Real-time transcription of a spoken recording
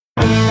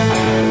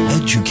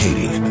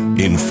Educating,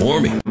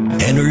 informing,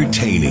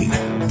 entertaining.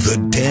 The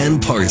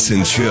Dan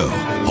Parsons Show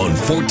on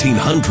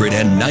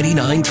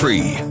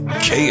 1499.3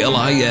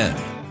 KLIN.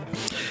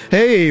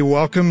 Hey,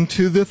 welcome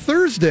to the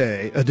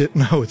Thursday.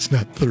 No, it's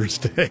not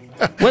Thursday.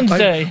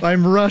 Wednesday.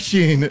 I'm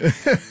rushing.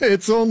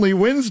 It's only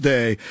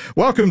Wednesday.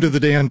 Welcome to the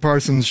Dan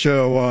Parsons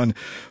Show on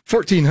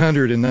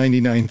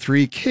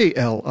 1499.3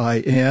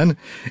 KLIN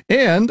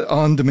and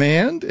on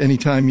demand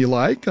anytime you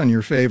like on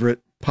your favorite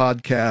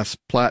podcast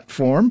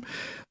platform.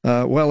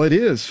 Well, it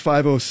is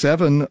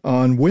 5:07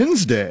 on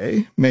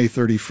Wednesday, May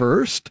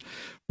 31st.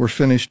 We're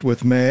finished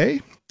with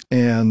May.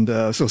 And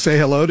so say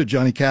hello to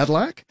Johnny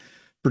Cadillac,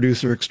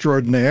 producer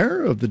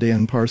extraordinaire of the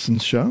Dan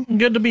Parsons Show.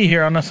 Good to be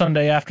here on a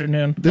Sunday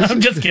afternoon.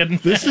 I'm just kidding.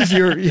 This is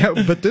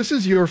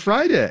your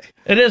Friday.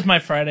 It is my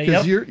Friday.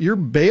 Yep. You're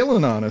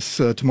bailing on us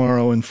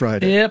tomorrow and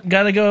Friday. Yep,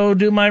 got to go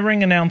do my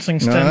ring announcing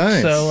stint.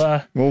 Nice.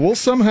 So, well, we'll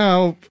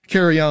somehow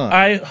carry on.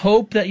 I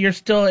hope that you're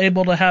still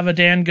able to have a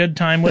Dan good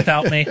time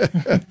without me.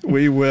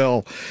 We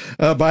will.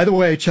 By the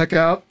way, check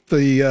out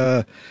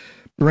the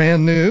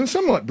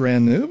somewhat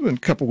brand new, in a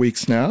couple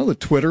weeks now, the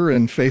Twitter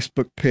and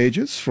Facebook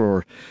pages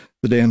for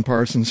the Dan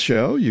Parsons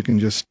Show. You can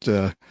just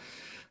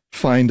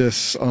find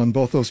us on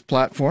both those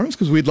platforms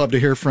because we'd love to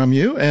hear from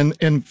you.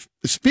 And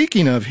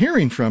speaking of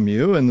hearing from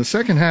you, in the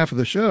second half of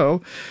the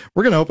show,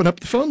 we're going to open up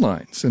the phone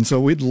lines. And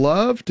so we'd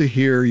love to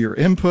hear your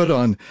input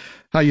on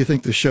how you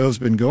think the show's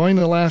been going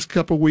the last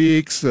couple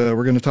weeks.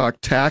 We're going to talk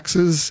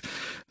taxes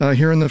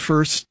here in the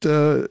first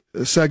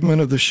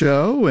segment of the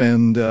show.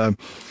 And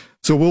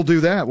so we'll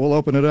do that. We'll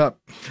open it up.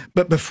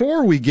 But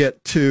before we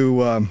get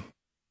to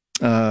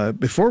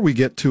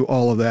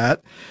all of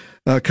that,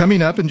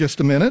 coming up in just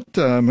a minute,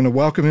 I'm going to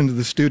welcome into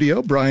the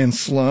studio Bryan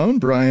Slone.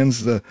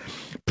 Bryan's the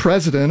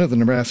president of the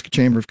Nebraska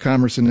Chamber of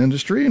Commerce and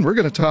Industry, and we're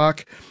going to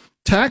talk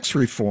tax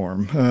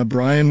reform.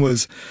 Bryan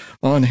was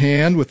on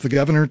hand with the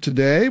governor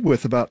today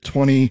with about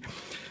 20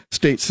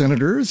 state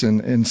senators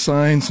and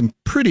signed some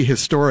pretty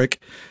historic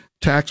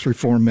tax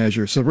reform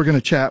measures. So we're going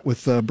to chat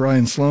with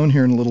Bryan Slone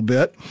here in a little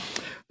bit.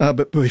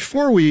 But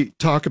before we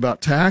talk about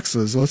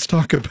taxes, let's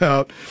talk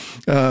about,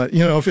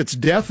 if it's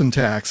death and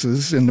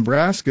taxes in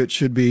Nebraska, it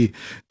should be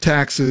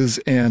taxes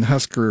and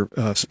Husker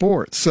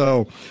sports.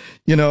 So,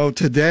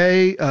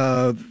 today,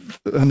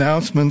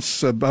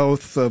 announcements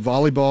both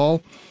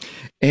volleyball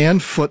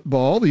and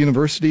football. The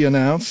university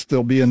announced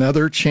there'll be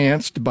another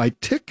chance to buy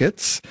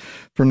tickets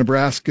for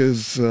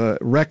Nebraska's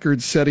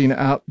record-setting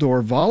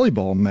outdoor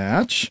volleyball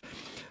match.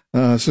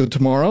 So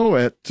tomorrow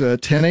at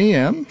 10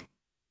 a.m.,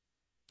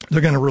 they're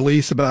going to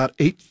release about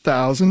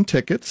 8,000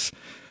 tickets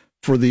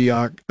for the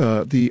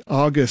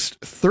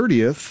August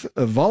 30th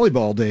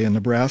Volleyball Day in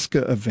Nebraska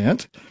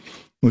event,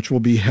 which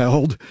will be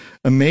held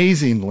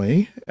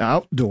amazingly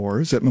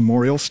outdoors at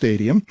Memorial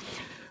Stadium.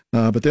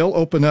 But they'll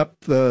open up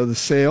the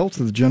sale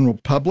to the general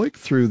public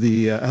through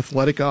the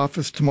athletic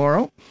office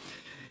tomorrow.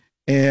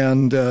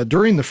 And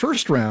during the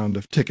first round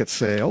of ticket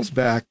sales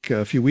back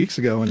a few weeks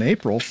ago in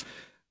April,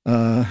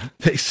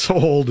 they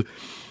sold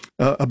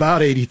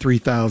about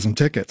 83,000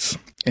 tickets,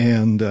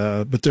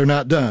 but they're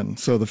not done.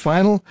 So the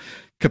final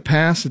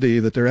capacity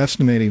that they're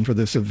estimating for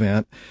this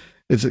event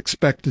is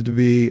expected to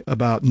be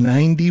about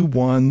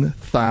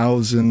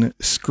 91,000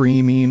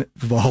 screaming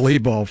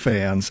volleyball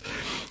fans.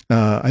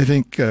 I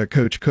think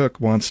Coach Cook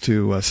wants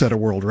to set a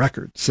world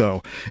record.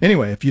 So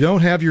anyway, if you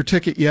don't have your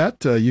ticket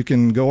yet, you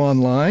can go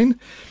online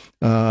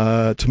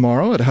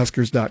tomorrow at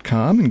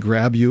Huskers.com and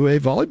grab you a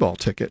volleyball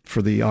ticket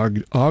for the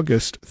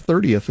August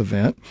 30th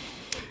event.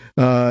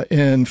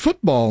 In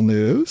football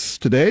news,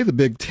 today the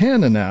Big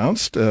Ten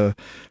announced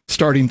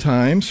starting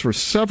times for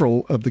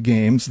several of the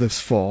games this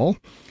fall.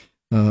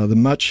 The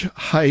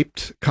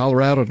much-hyped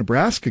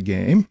Colorado-Nebraska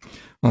game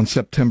on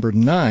September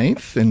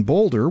 9th in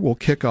Boulder will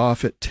kick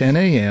off at 10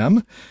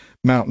 a.m.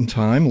 Mountain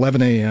Time,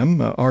 11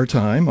 a.m. Our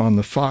time on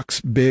the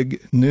Fox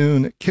Big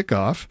Noon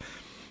kickoff.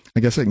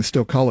 I guess I can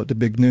still call it the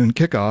Big Noon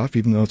kickoff,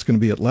 even though it's going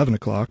to be at 11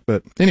 o'clock.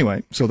 But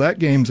anyway, so that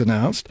game's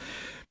announced.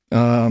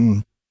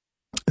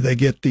 They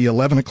get the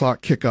 11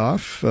 o'clock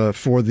kickoff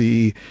for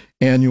the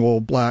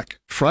annual Black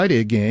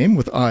Friday game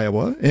with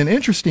Iowa. And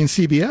interesting,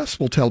 CBS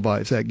will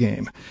televise that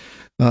game.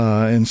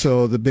 And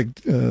so the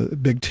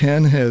Big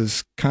Ten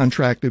has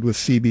contracted with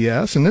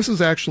CBS. And this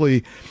is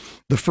actually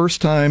the first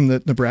time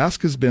that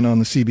Nebraska's been on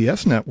the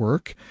CBS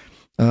network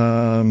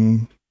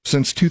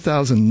since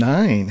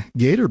 2009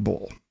 Gator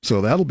Bowl.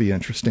 So that'll be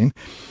interesting.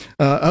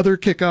 Other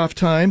kickoff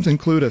times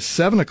include a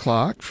 7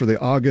 o'clock for the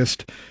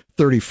August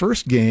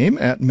 31st game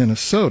at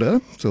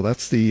Minnesota. So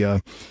that's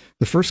the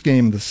first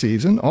game of the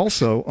season,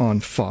 also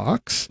on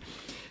Fox.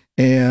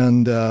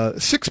 And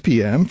 6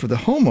 p.m. for the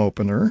home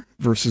opener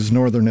versus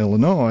Northern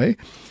Illinois.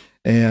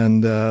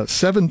 And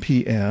 7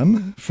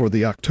 p.m. for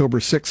the October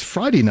 6th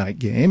Friday night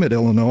game at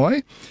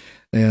Illinois.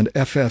 And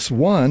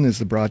FS1 is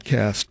the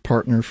broadcast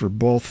partner for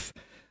both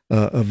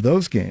of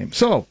those games.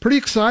 So pretty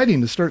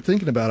exciting to start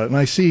thinking about it. And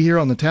I see here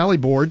on the tally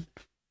board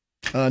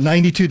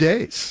 92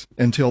 days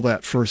until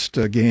that first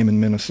game in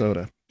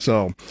Minnesota.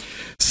 So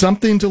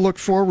something to look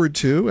forward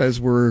to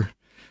as we're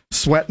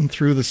sweating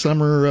through the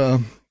summer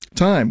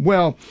time.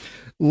 Well,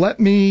 let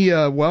me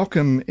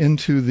welcome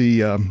into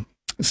the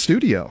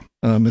studio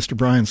Mr.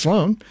 Bryan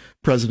Slone,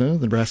 president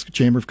of the Nebraska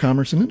Chamber of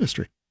Commerce and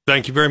Industry.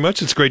 Thank you very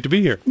much. It's great to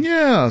be here.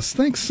 Yes,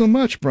 thanks so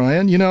much,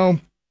 Bryan.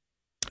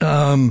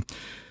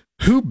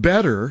 Who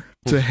better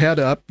to head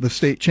up the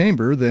state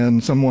chamber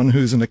than someone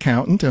who's an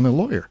accountant and a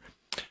lawyer?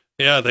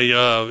 Yeah,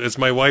 as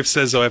my wife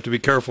says, I have to be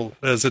careful.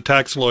 As a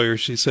tax lawyer,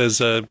 she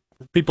says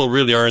people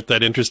really aren't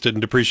that interested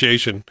in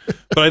depreciation.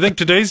 But I think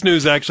today's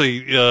news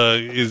actually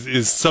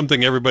is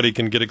something everybody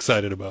can get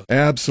excited about.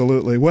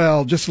 Absolutely.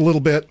 Well, just a little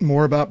bit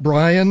more about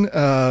Bryan.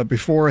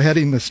 Before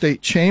heading the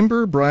state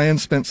chamber, Bryan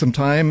spent some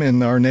time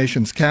in our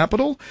nation's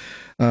capital,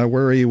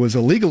 where he was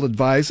a legal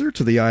advisor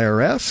to the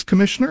IRS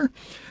commissioner,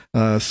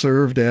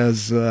 served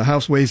as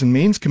House Ways and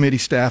Means Committee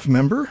staff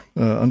member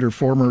under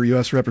former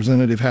U.S.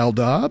 Representative Hal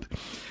Dobb.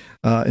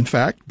 In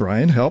fact,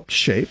 Bryan helped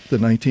shape the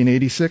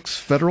 1986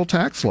 federal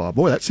tax law.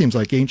 Boy, that seems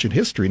like ancient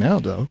history now,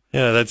 though.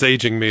 Yeah, that's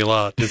aging me a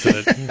lot,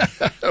 isn't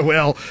it?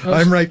 Well,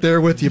 I'm right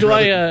there with you,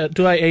 brother.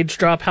 Do I age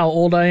drop how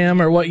old I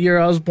am or what year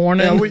I was born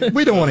in?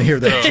 We don't want to hear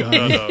that,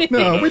 John.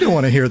 No, we don't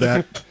want to hear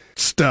that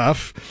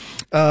stuff.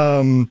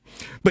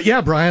 But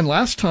yeah, Bryan,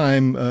 last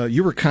time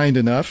you were kind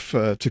enough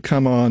to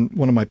come on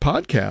one of my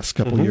podcasts a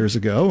couple years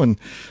ago, and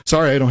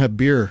sorry I don't have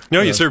beer.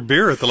 No, you served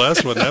beer at the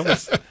last one.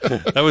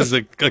 That was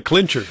a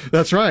clincher.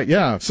 That's right.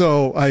 Yeah.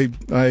 So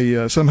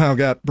I somehow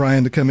got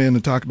Bryan to come in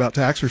and talk about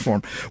tax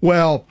reform.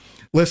 Well,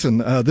 listen,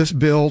 this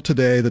bill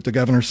today that the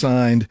governor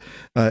signed,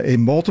 a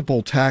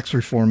multiple tax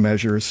reform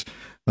measures,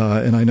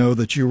 and I know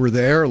that you were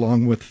there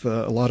along with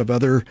a lot of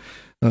other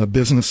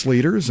business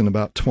leaders and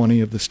about 20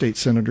 of the state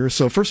senators.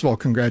 So first of all,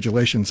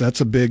 congratulations.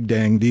 That's a big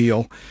dang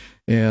deal.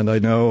 And I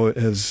know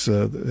as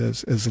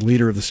the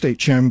leader of the state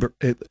chamber,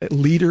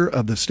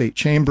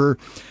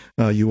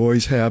 you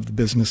always have the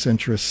business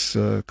interests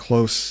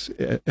close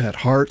at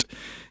heart.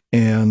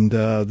 And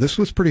this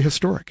was pretty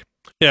historic.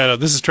 Yeah, no,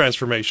 this is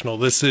transformational.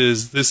 This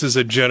is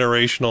a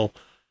generational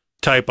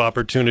type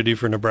opportunity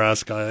for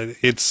Nebraska.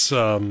 It's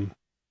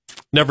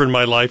never in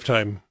my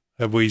lifetime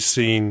have we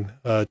seen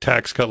a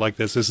tax cut like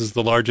this. This is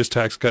the largest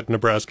tax cut in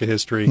Nebraska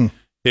history.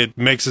 It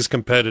makes us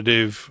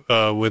competitive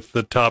with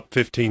the top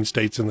 15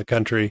 states in the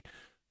country.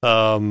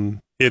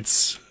 Many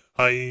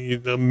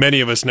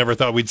of us never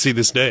thought we'd see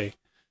this day.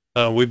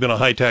 We've been a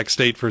high tax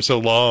state for so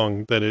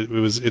long that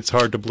it's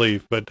hard to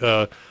believe.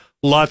 But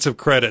lots of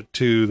credit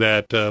to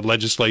that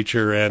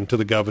legislature and to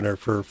the governor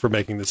for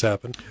making this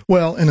happen.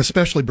 Well, and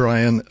especially,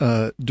 Bryan,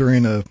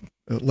 during a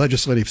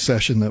legislative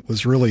session that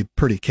was really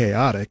pretty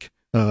chaotic.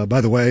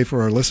 By the way,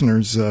 for our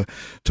listeners,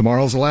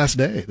 tomorrow's the last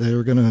day. They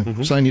were going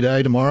to sign you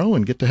die tomorrow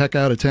and get the heck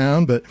out of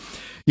town. But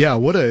yeah,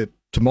 what a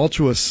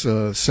tumultuous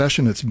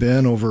session it's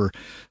been over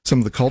some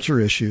of the culture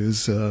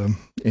issues.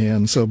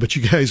 But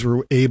you guys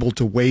were able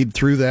to wade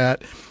through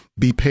that,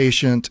 be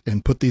patient,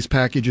 and put these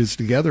packages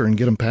together and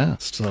get them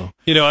passed. So,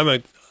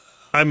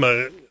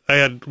 I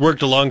had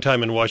worked a long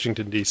time in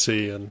Washington,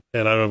 D.C., and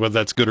I don't know whether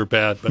that's good or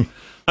bad, but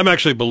I'm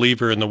actually a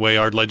believer in the way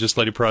our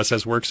legislative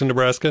process works in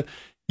Nebraska.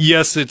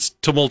 Yes, it's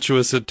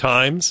tumultuous at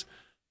times,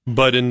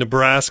 but in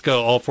Nebraska,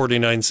 all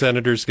 49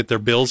 senators get their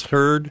bills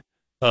heard.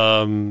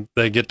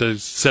 They get to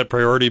set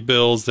priority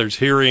bills. There's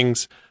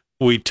hearings.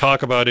 We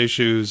talk about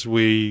issues.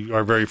 We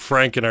are very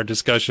frank in our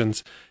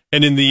discussions.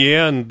 And in the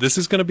end, this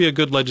is going to be a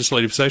good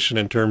legislative session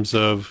in terms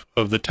of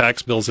the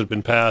tax bills that have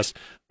been passed.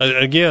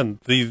 Again,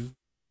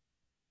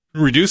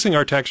 reducing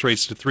our tax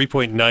rates to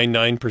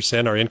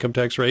 3.99%, our income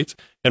tax rates,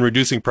 and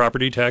reducing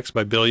property tax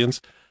by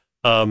billions,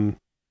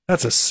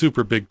 that's a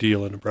super big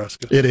deal in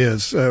Nebraska. It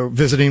is.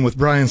 Visiting with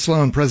Bryan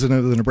Slone, president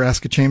of the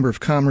Nebraska Chamber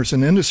of Commerce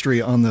and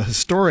Industry, on the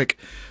historic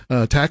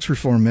tax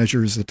reform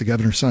measures that the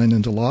governor signed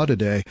into law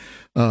today.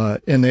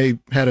 And they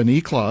had an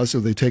E-clause, so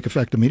they take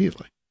effect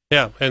immediately.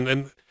 Yeah,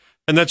 and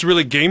that's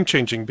really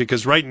game-changing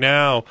because right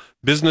now,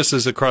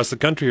 businesses across the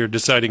country are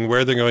deciding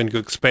where they're going to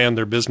expand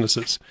their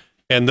businesses.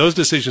 And those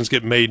decisions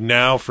get made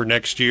now for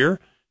next year.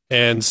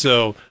 And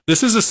so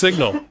this is a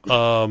signal.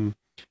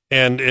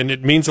 And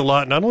it means a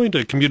lot, not only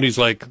to communities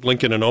like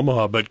Lincoln and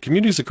Omaha, but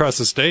communities across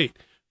the state.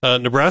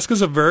 Nebraska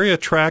is a very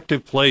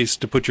attractive place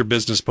to put your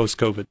business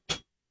post-COVID.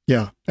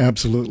 Yeah,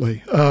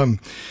 absolutely.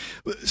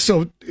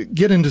 So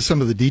get into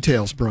some of the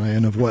details,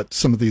 Bryan, of what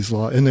some of these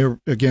laws, and there,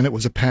 again, it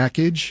was a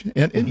package.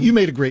 And you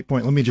made a great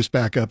point. Let me just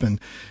back up and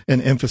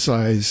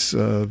emphasize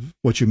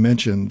what you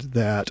mentioned,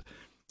 that,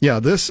 yeah,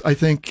 this, I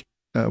think,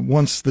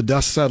 once the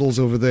dust settles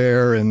over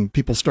there and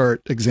people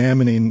start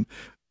examining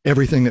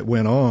everything that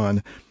went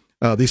on,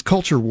 these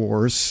culture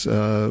wars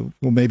will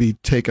maybe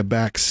take a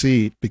back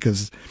seat,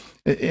 because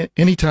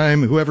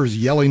anytime whoever's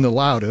yelling the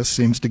loudest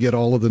seems to get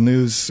all of the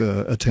news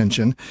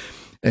attention.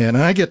 And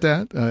I get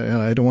that.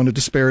 I don't want to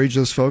disparage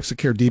those folks that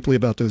care deeply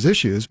about those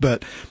issues,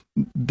 but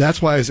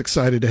that's why I was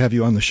excited to have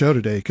you on the show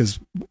today, because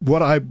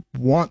what I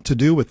want to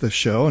do with this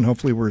show, and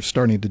hopefully we're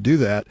starting to do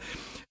that,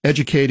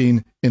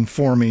 educating,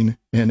 informing,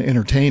 and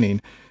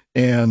entertaining.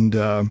 And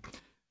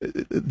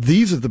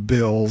these are the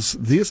bills.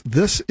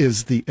 This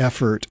is the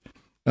effort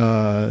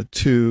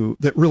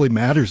that really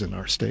matters in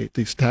our state,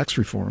 these tax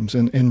reforms,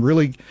 and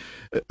really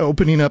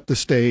opening up the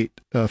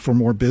state for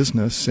more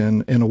business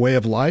and a way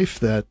of life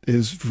that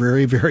is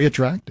very, very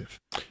attractive.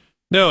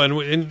 No,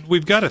 and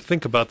we've got to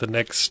think about the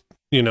next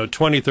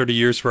 20, 30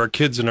 years for our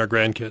kids and our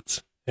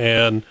grandkids.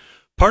 And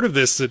part of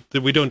this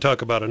that we don't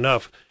talk about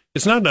enough,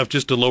 it's not enough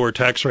just to lower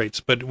tax rates,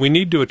 but we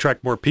need to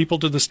attract more people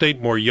to the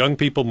state, more young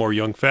people, more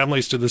young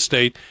families to the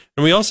state,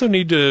 and we also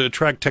need to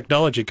attract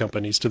technology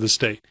companies to the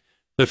state.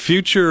 The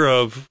future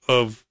of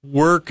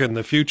work and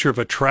the future of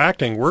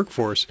attracting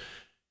workforce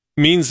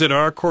means that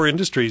our core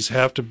industries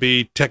have to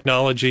be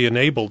technology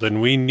enabled,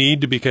 and we need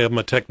to become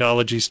a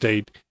technology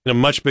state in a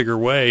much bigger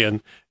way,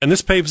 and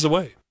this paves the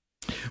way.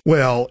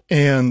 Well,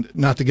 and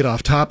not to get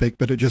off topic,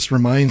 but it just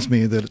reminds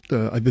me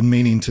that I've been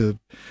meaning to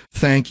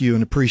thank you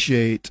and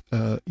appreciate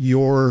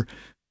your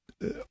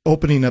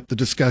opening up the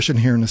discussion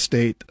here in the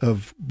state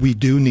of we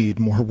do need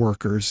more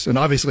workers. And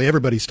obviously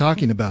everybody's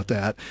talking about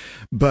that,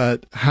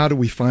 but how do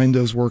we find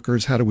those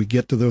workers? How do we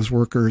get to those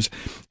workers?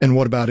 And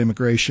what about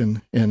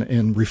immigration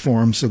and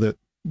reform so that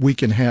we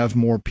can have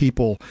more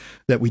people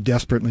that we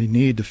desperately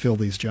need to fill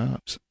these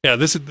jobs? Yeah,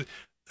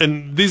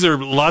 these are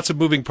lots of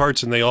moving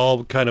parts, and they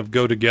all kind of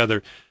go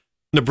together.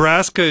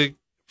 Nebraska,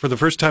 for the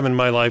first time in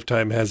my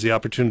lifetime, has the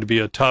opportunity to be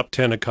a top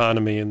 10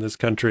 economy in this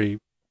country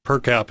per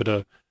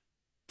capita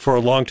for a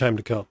long time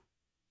to come.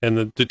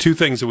 And the two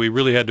things that we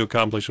really had to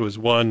accomplish was,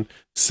 one,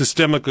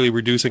 systemically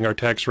reducing our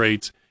tax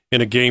rates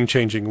in a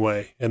game-changing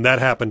way, and that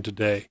happened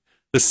today.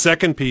 The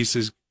second piece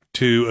is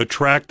to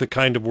attract the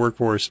kind of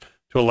workforce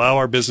to allow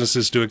our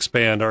businesses to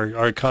expand.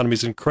 Our economy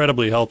is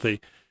incredibly healthy,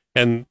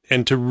 and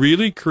to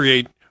really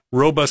create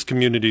robust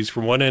communities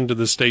from one end of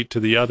the state to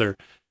the other.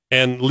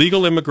 And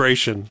legal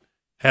immigration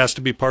has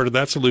to be part of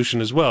that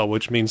solution as well,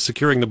 which means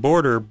securing the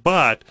border,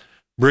 but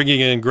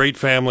bringing in great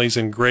families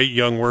and great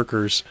young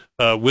workers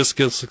with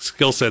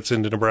skill sets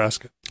into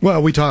Nebraska.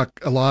 Well, we talk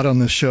a lot on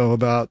this show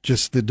about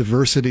just the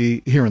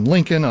diversity here in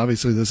Lincoln.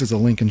 Obviously, this is a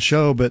Lincoln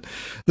show, but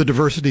the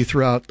diversity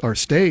throughout our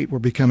state. We're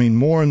becoming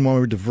more and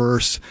more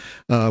diverse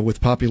with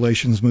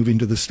populations moving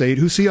to the state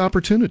who see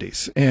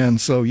opportunities.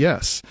 And so,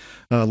 yes,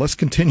 let's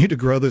continue to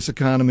grow this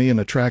economy and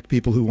attract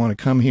people who want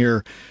to come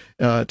here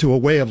to a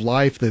way of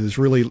life that is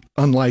really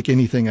unlike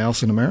anything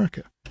else in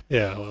America.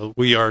 Yeah, well,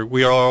 we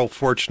are all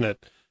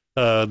fortunate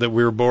that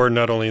we were born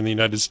not only in the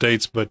United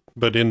States,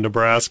 but in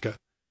Nebraska,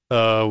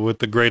 with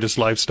the greatest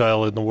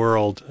lifestyle in the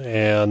world.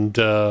 And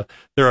there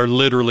are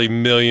literally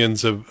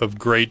millions of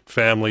great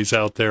families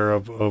out there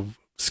of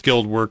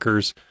skilled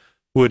workers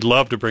who would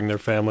love to bring their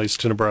families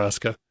to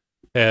Nebraska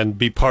and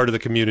be part of the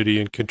community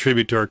and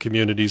contribute to our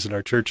communities and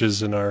our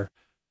churches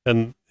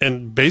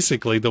and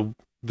basically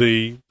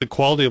the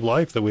quality of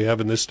life that we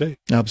have in this state.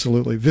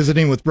 Absolutely.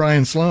 Visiting with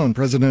Bryan Slone,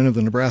 president of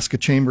the Nebraska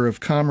Chamber of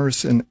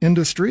Commerce and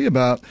Industry,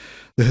 about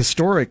the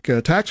historic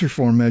tax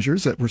reform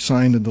measures that were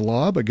signed into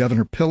law by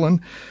Governor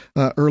Pillen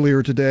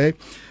earlier today.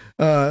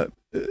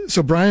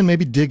 So, Bryan,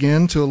 maybe dig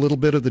into a little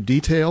bit of the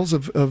details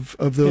of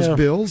those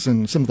bills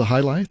and some of the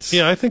highlights.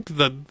 Yeah, I think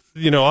that,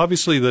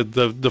 obviously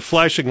the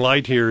flashing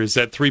light here is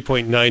that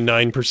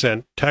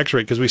 3.99% tax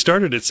rate, because we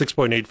started at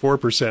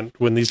 6.84%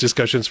 when these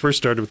discussions first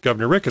started with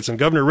Governor Ricketts. And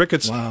Governor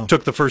Ricketts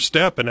took the first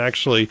step and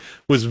actually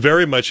was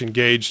very much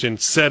engaged in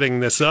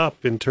setting this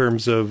up in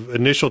terms of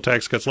initial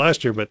tax cuts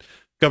last year. But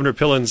Governor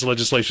Pillen's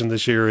legislation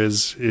this year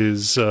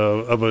is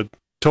of a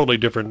totally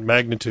different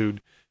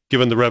magnitude,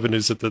 given the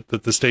revenues that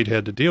the state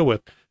had to deal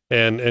with,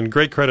 and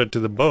great credit to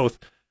them both.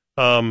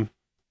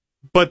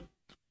 But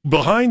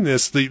behind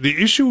this,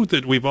 the issue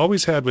that we've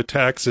always had with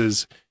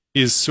taxes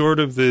is sort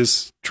of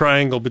this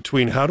triangle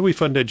between how do we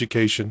fund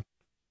education,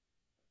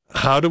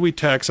 how do we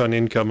tax on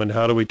income, and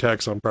how do we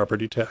tax on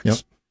property tax. Yep.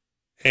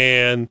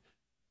 And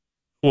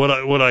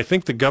what I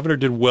think the governor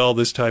did well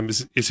this time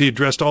is he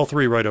addressed all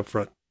three right up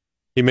front.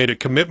 He made a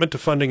commitment to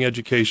funding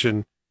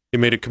education, he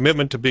made a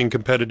commitment to being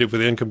competitive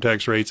with income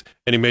tax rates,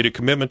 and he made a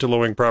commitment to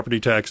lowering property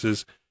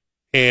taxes.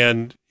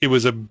 And it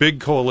was a big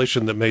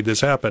coalition that made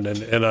this happen.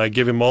 And I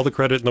give him all the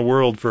credit in the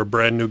world for a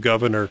brand new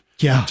governor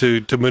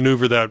to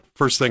maneuver that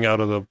first thing out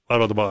of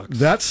the box.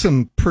 That's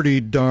some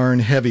pretty darn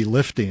heavy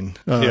lifting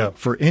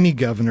for any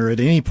governor at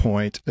any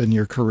point in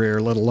your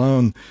career, let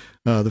alone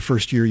the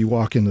first year you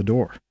walk in the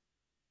door.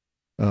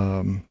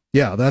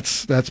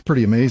 That's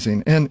pretty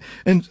amazing. And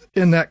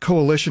that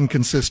coalition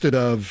consisted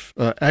of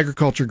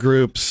agriculture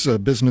groups,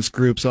 business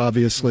groups,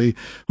 obviously.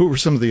 Who were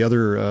some of the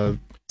other?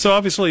 So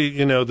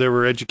obviously, there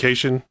were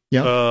education.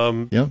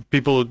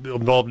 People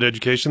involved in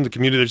education. The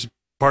community.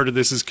 Part of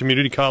this is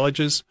community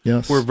colleges.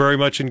 Yes, we're very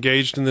much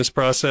engaged in this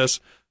process.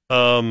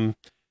 And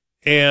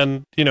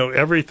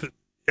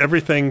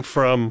everything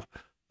from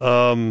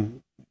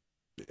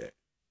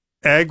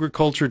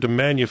agriculture to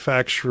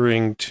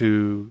manufacturing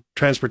to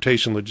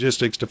transportation,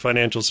 logistics to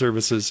financial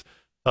services.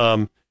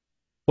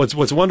 What's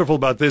wonderful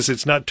about this,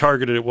 it's not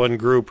targeted at one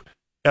group.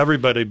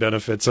 Everybody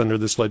benefits under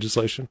this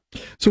legislation.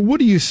 So what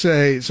do you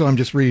say? So I'm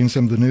just reading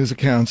some of the news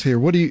accounts here.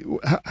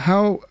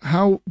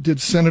 How did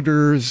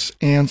senators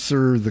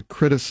answer the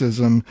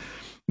criticism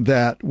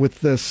that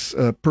with this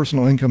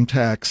personal income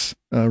tax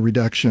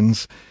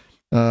reductions,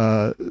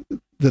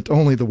 that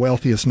only the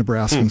wealthiest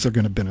Nebraskans are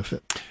going to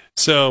benefit.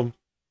 So,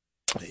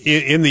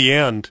 in the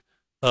end,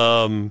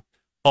 all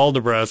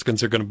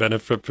Nebraskans are going to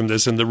benefit from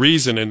this. And the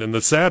reason, and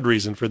the sad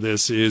reason for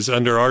this, is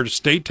under our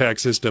state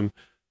tax system,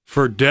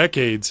 for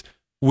decades,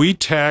 we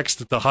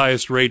taxed at the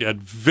highest rate at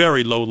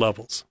very low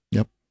levels.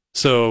 Yep.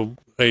 So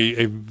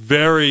a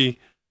very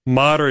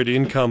moderate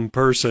income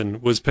person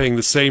was paying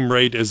the same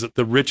rate as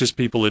the richest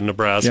people in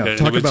Nebraska. Yeah,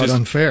 talk about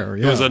unfair.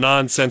 Yeah. It was a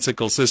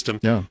nonsensical system.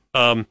 Yeah.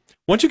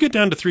 Once you get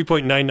down to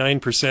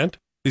 3.99%,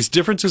 these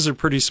differences are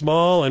pretty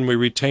small, and we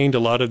retained a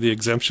lot of the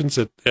exemptions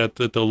at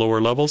the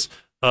lower levels.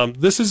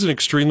 This is an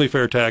extremely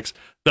fair tax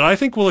that I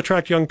think will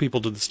attract young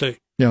people to the state.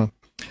 Yeah.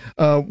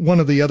 One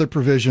of the other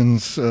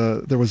provisions,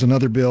 there was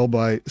another bill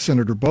by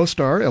Senator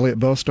Elliott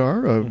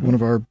Bostar, one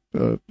of our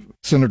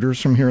senators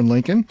from here in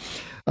Lincoln,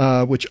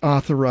 which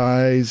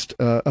authorized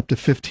up to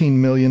 $15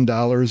 million in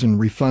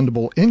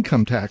refundable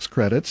income tax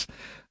credits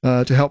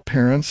to help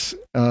parents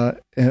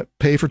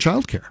pay for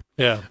childcare.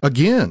 Yeah.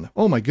 Again,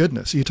 oh my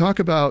goodness. You talk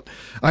about,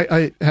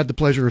 I had the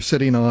pleasure of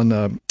sitting on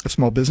a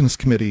small business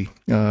committee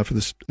for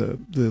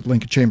the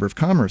Lincoln Chamber of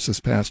Commerce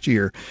this past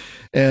year.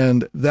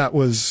 And that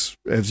was,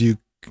 as you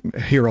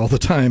hear all the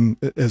time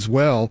as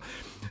well,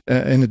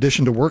 in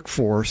addition to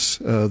workforce,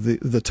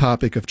 the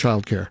topic of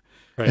childcare.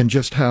 Right. And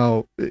just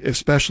how,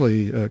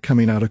 especially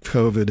coming out of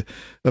COVID,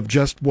 of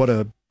just what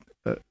a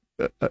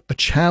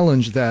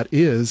challenge that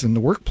is in the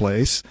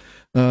workplace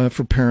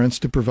for parents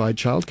to provide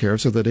childcare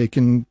so that they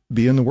can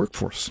be in the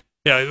workforce.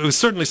 Yeah, it was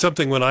certainly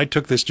something when I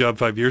took this job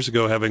 5 years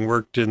ago, having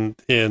worked in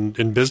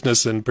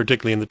business and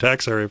particularly in the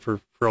tax area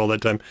for all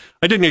that time.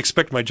 I didn't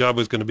expect my job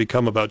was going to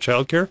become about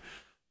childcare,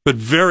 but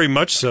very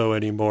much so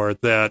anymore,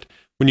 that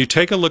when you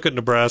take a look at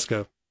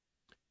Nebraska,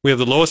 we have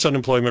the lowest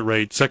unemployment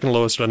rate, second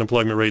lowest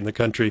unemployment rate in the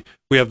country.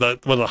 We have one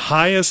of the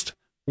highest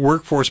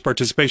workforce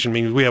participation,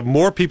 meaning we have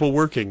more people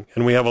working,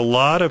 and we have a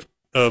lot of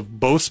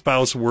both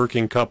spouse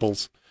working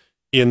couples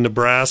in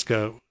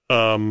Nebraska.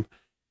 And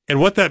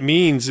what that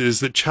means is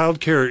that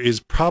childcare is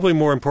probably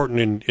more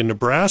important in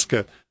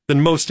Nebraska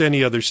than most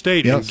any other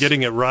state. Yes. In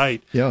getting it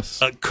right.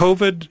 Yes.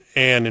 COVID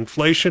and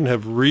inflation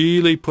have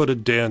really put a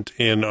dent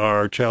in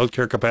our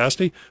childcare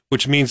capacity,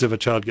 which means if a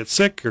child gets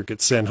sick or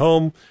gets sent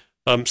home,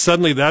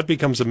 suddenly that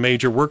becomes a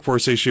major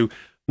workforce issue,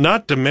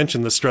 not to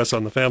mention the stress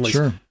on the families.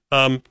 Sure.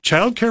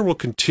 Childcare will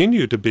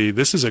continue to be,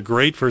 this is a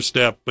great first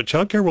step, but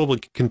childcare will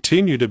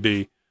continue to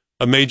be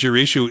a major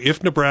issue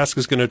if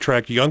Nebraska is going to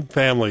attract young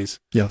families.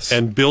 Yes.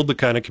 And build the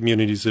kind of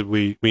communities that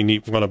we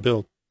want to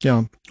build.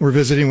 Yeah. We're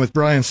visiting with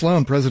Bryan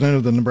Slone, president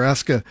of the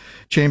Nebraska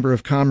Chamber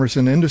of Commerce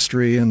and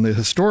Industry, and the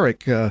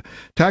historic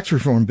tax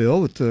reform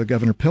bill that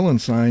Governor Pillen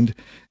signed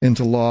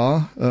into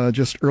law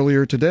just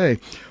earlier today.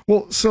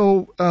 Well,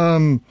 so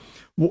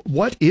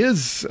what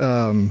is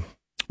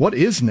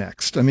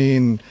next? I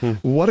mean,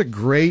 what a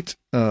great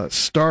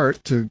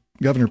start to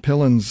Governor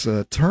Pillen's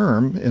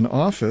term in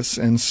office.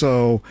 And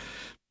so,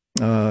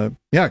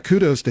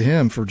 kudos to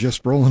him for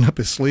just rolling up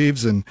his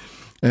sleeves and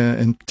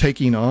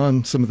taking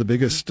on some of the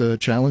biggest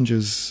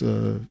challenges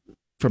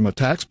from a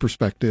tax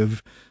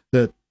perspective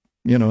that,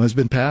 has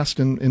been passed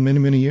in many,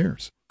 many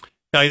years.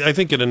 I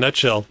think in a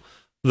nutshell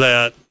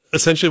that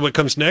essentially what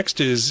comes next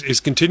is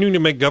continuing to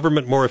make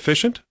government more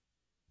efficient,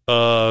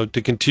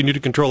 to continue to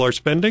control our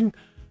spending,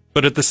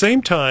 but at the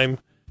same time,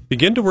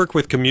 begin to work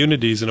with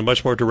communities in a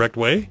much more direct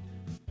way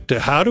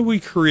to how do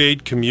we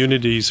create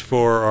communities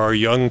for our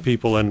young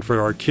people and for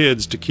our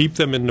kids to keep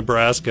them in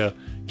Nebraska,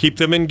 keep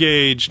them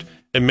engaged,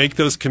 and make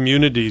those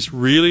communities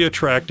really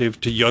attractive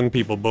to young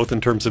people, both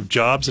in terms of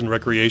jobs and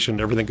recreation.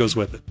 Everything goes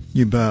with it.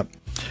 You bet.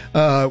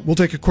 We'll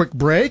take a quick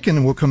break,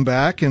 and we'll come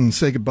back and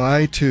say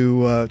goodbye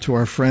to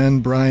our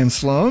friend Bryan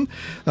Slone.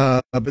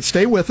 But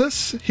stay with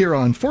us here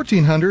on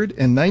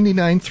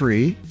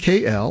 1499.3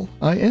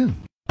 KLIN.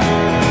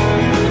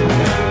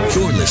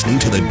 You're listening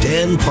to The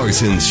Dan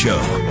Parsons Show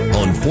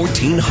on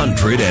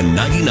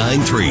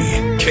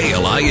 1499.3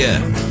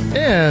 KLIN.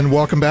 And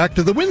welcome back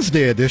to the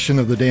Wednesday edition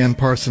of the Dan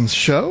Parsons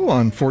Show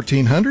on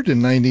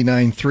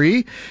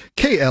 1499.3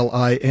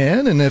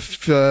 KLIN. And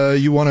if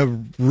you want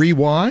to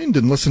rewind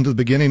and listen to the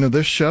beginning of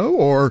this show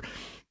or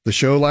the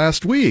show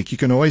last week, you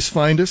can always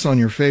find us on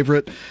your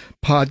favorite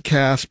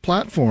podcast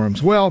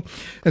platforms. Well,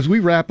 as we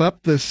wrap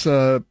up this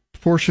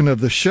portion of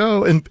the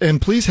show,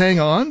 and please hang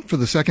on for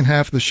the second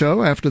half of the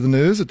show after the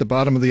news at the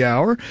bottom of the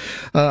hour,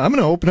 I'm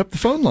going to open up the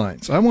phone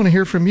lines. I want to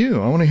hear from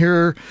you. I want to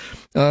hear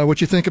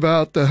what you think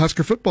about the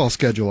Husker football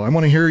schedule. I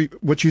want to hear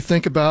what you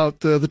think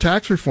about the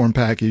tax reform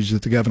package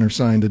that the governor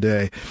signed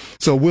today.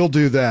 So we'll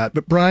do that.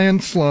 But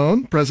Bryan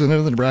Slone, president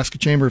of the Nebraska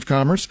Chamber of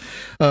Commerce,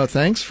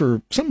 thanks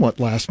for somewhat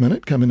last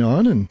minute coming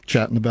on and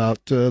chatting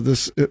about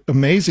this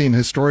amazing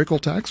historical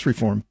tax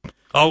reform.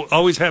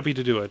 Always happy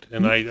to do it.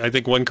 And I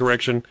think one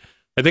correction,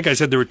 I think I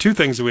said there were two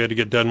things that we had to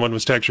get done. One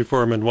was tax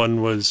reform, and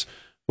one was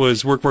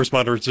workforce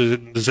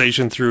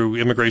modernization through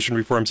immigration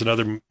reforms and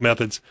other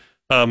methods.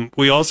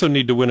 We also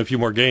need to win a few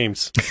more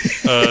games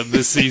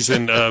this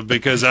season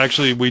because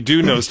actually we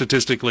do know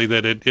statistically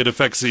that it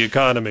affects the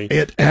economy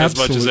as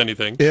much as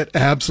anything. It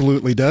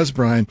absolutely does,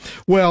 Brian.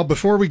 Well,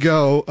 before we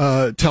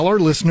go, tell our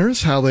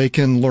listeners how they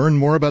can learn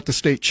more about the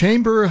State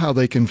Chamber, how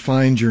they can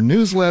find your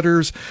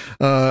newsletters.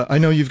 I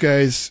know you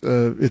guys,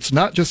 it's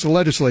not just a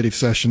legislative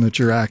session that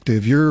you're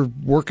active. You're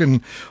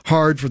working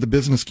hard for the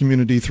business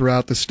community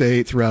throughout the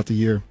state, throughout the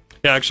year.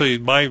 Yeah, actually,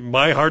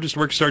 my hardest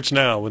work starts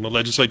now. When the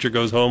legislature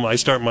goes home, I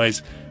start my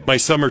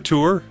summer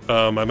tour.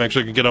 I'm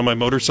actually going to get on my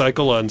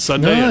motorcycle on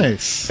Sunday and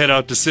head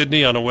out to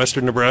Sydney on a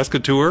Western Nebraska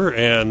tour,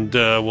 and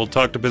we'll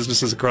talk to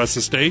businesses across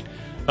the state.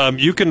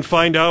 You can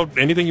find out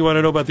anything you want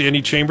to know about the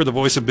NE Chamber, the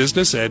voice of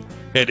business, at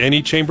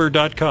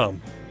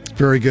nechamber.com.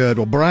 Very good.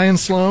 Well, Bryan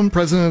Slone,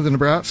 president of the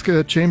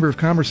Nebraska Chamber of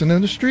Commerce and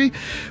Industry,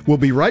 will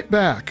be right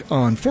back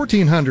on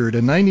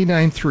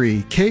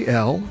 1499.3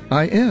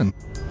 KLIN.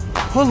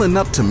 Pulling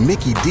up to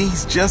Mickey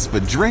D's just for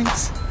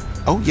drinks?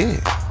 Oh yeah,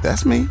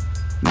 that's me.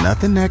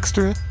 Nothing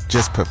extra,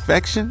 just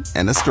perfection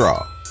and a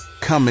straw.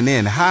 Coming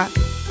in hot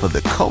for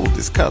the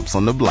coldest cups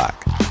on the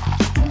block.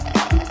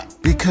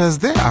 Because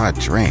there are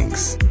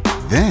drinks.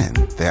 Then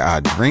there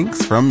are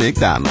drinks from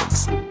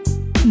McDonald's.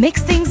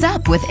 Mix things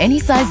up with any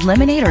size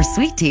lemonade or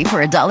sweet tea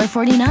for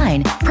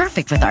 $1.49.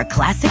 Perfect with our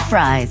classic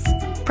fries.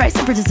 Price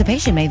and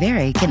participation may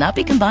vary. Cannot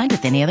be combined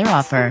with any other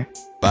offer.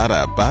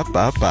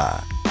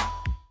 Ba-da-ba-ba-ba.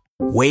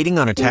 Waiting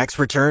on a tax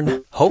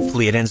return?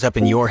 Hopefully it ends up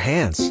in your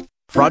hands.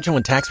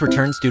 Fraudulent tax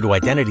returns due to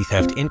identity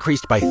theft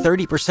increased by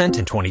 30%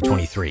 in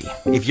 2023.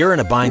 If you're in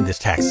a bind this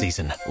tax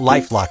season,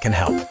 LifeLock can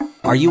help.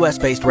 Our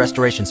U.S.-based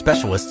restoration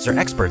specialists are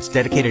experts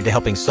dedicated to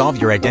helping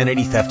solve your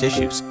identity theft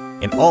issues.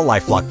 And all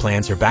LifeLock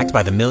plans are backed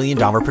by the $1 Million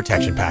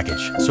Protection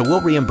Package. So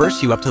we'll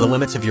reimburse you up to the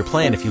limits of your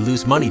plan if you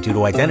lose money due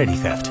to identity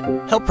theft.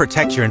 Help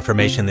protect your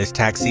information this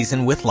tax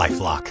season with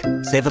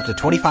LifeLock. Save up to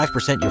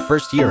 25% your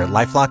first year at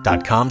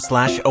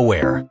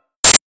LifeLock.com/aware.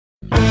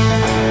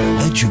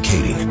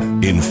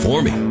 Educating,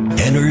 informing,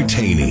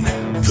 entertaining.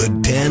 The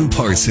Dan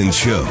Parsons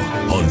Show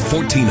on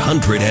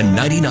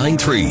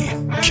 1499.3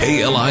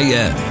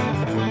 KLIN.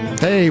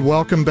 Hey,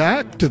 welcome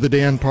back to the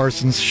Dan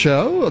Parsons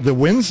Show, the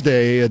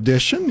Wednesday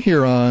edition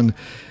here on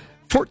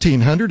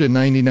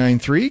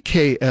 1499.3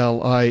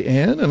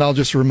 KLIN. And I'll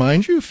just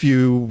remind you, if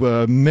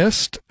you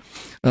missed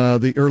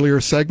the earlier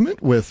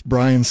segment with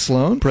Bryan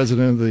Slone,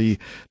 president of the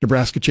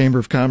Nebraska Chamber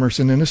of Commerce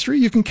and Industry,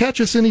 you can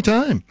catch us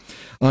anytime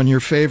on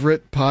your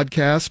favorite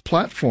podcast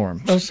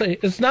platform. I'll say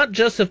it's not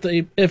just if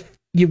they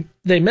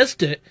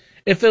missed it.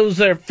 If it was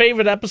their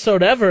favorite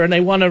episode ever and they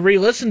want to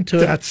re-listen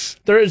to it,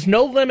 there is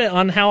no limit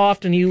on how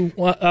often you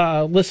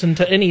listen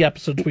to any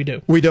episodes we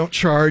do. We don't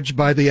charge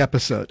by the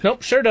episode.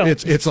 Nope, sure don't.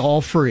 It's all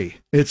free.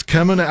 It's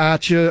coming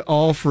at you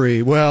all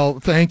free.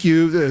 Well, thank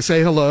you.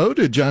 Say hello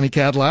to Johnny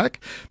Cadillac,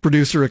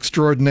 producer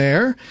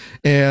extraordinaire.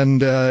 And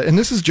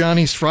this is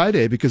Johnny's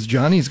Friday because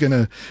Johnny's going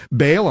to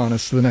bail on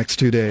us the next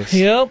 2 days.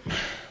 Yep.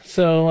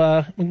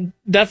 So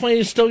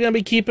definitely still going to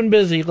be keeping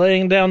busy,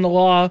 laying down the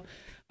law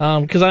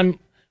because I'm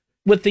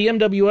with the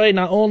MWA.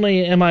 Not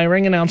only am I a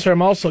ring announcer,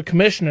 I'm also a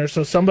commissioner.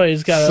 So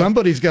somebody's got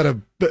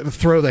to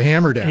throw the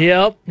hammer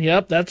down.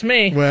 Yep, that's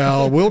me.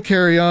 Well, we'll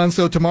carry on.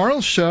 So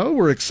tomorrow's show,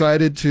 we're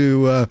excited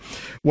to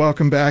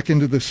welcome back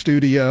into the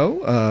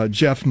studio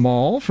Jeff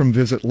Mall from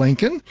Visit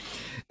Lincoln.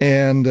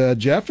 And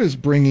Jeff is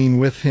bringing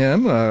with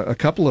him a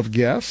couple of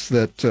guests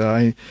that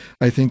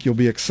I think you'll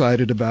be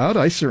excited about.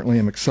 I certainly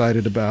am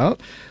excited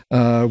about.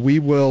 We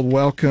will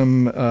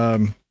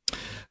welcome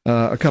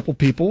a couple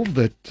people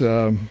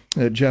that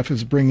Jeff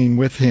is bringing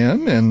with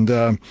him, and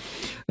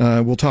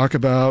we'll talk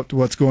about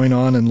what's going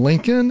on in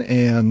Lincoln.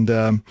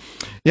 And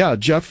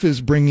Jeff is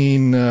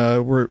bringing.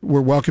 We're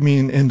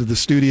welcoming into the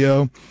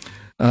studio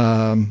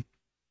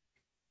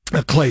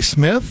Clay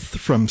Smith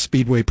from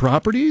Speedway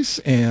Properties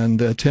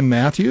and Tim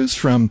Matthews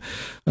from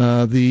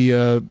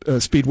the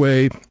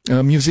Speedway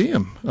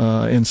Museum.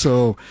 And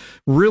so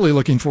really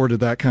looking forward to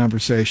that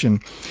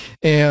conversation.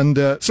 And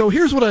so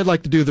here's what I'd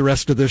like to do the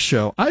rest of this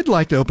show. I'd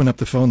like to open up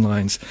the phone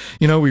lines.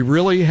 You know, we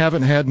really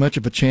haven't had much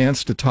of a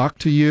chance to talk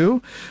to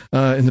you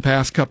in the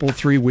past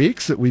 3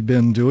 weeks that we've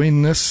been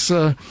doing this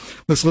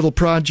little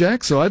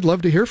project. So I'd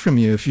love to hear from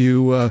you if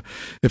you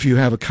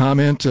have a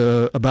comment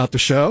about the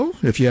show,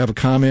 if you have a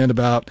comment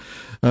about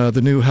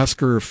the new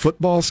Husker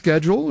football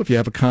schedule, if you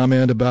have a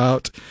comment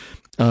about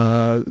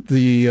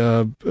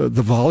the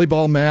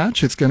volleyball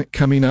match, it's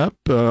coming up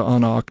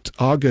on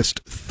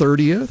August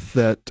 30th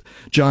that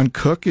John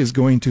Cook is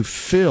going to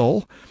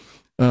fill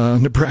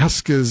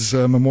Nebraska's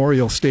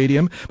Memorial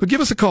Stadium. But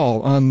give us a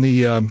call on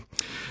the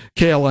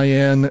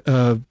KLIN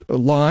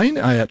line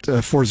at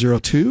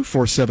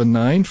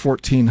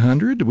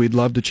 402-479-1400. We'd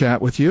love to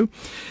chat with you.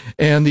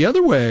 And the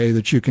other way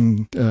that you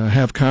can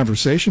have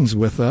conversations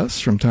with us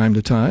from time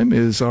to time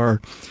is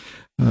our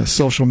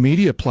social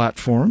media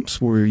platforms,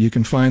 where you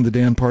can find the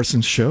Dan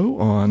Parsons Show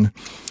on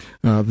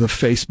the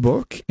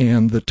Facebook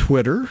and the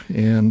Twitter,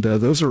 and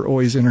those are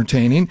always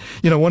entertaining.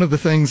 You know, one of the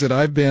things that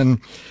I've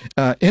been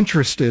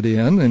interested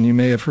in, and you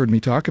may have heard me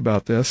talk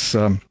about this,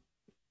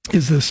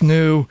 is this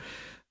new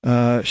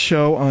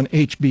show on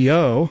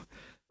HBO,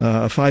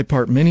 a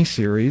 5-part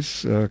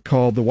miniseries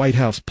called The White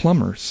House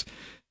Plumbers,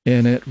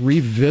 and it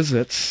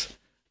revisits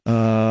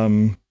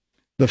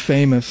the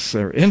famous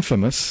or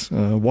infamous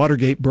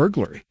Watergate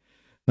burglary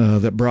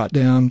that brought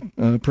down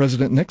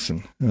President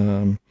Nixon.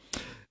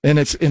 And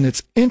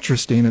it's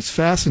interesting. It's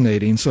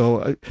fascinating.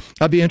 So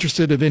I'd be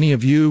interested if any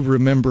of you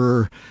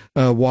remember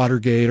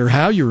Watergate, or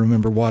how you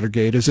remember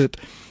Watergate.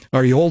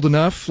 Are you old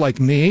enough, like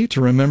me,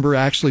 to remember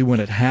actually when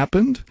it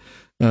happened?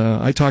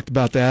 I talked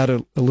about that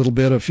a little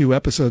bit a few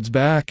episodes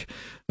back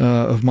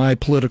of my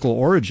political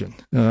origin.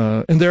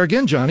 And there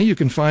again, Johnny, you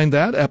can find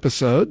that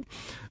episode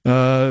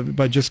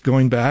by just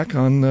going back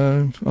on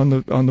the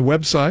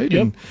website.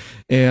 Yep.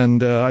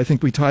 And I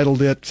think we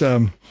titled it.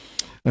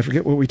 I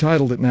forget what we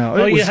titled it now.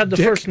 Oh, you had the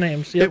first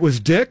names. Yep. It was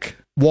Dick,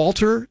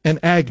 Walter, and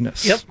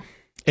Agnes. Yep.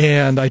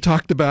 And I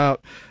talked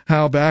about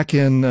how back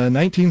in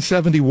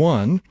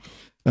 1971,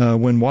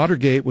 when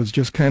Watergate was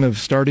just kind of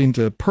starting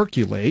to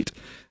percolate,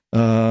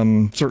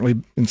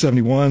 certainly in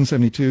 71,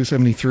 72,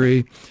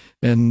 73,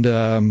 and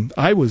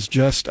I was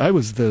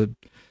the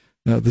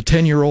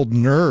 10-year-old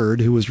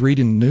nerd who was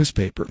reading the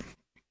newspaper.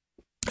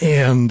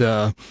 And,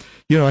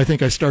 I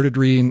think I started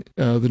reading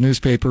the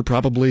newspaper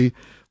probably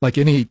like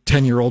any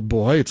 10-year-old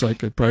boy. It's like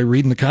probably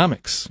reading the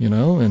comics,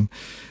 and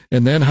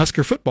then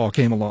Husker football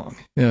came along.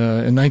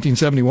 In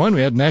 1971,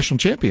 we had a national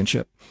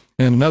championship,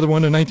 and another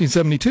one in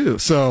 1972.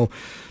 So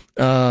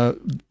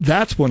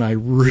that's when I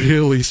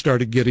really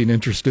started getting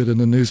interested in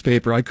the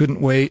newspaper. I couldn't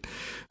wait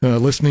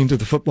listening to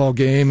the football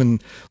game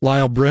and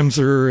Lyle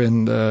Bremser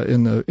and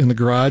in the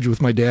garage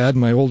with my dad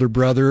and my older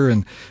brother.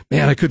 And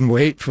man, I couldn't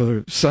wait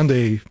for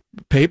Sunday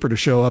paper to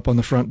show up on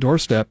the front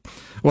doorstep.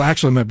 Well,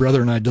 actually, my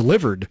brother and I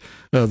delivered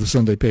the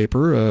Sunday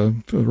paper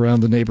around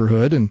the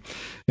neighborhood, and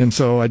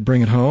so I'd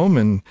bring it home,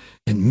 and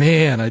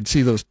man, I'd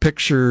see those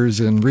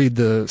pictures and read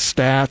the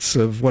stats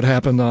of what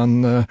happened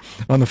on the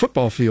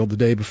football field the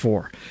day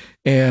before.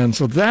 And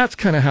so that's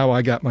kind of how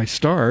I got my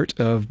start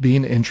of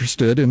being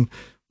interested in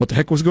what the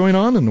heck was going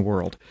on in the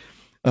world.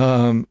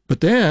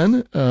 But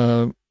then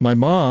my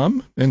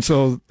mom, and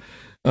so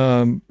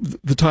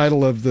the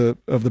title of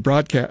the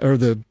broadcast, or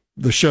the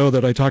show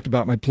that I talked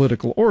about my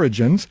political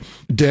origins,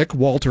 Dick,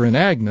 Walter, and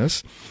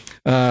Agnes.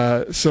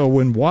 So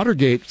when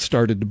Watergate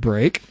started to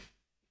break,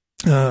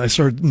 I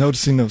started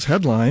noticing those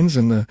headlines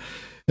in the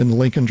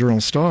Lincoln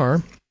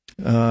Journal-Star,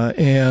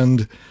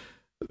 and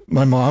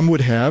my mom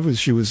would have, as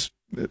she was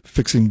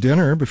fixing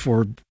dinner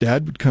before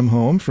Dad would come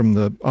home from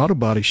the auto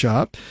body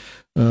shop,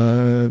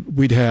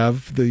 we'd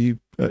have the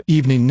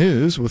evening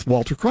news with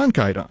Walter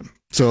Cronkite on.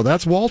 So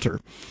that's Walter.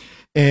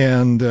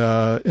 And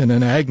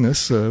then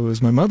Agnes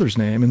was my mother's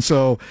name. And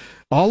so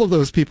all of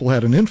those people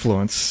had an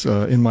influence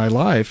in my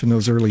life in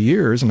those early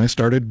years, and I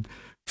started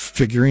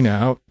figuring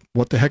out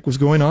what the heck was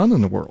going on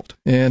in the world.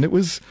 And it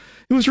was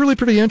really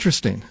pretty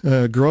interesting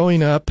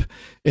growing up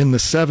in the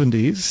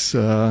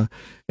 70s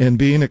and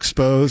being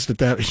exposed at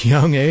that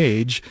young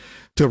age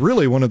to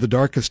really one of the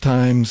darkest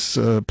times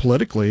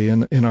politically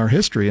in our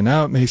history. And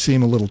now it may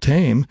seem a little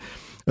tame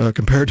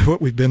compared to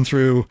what we've been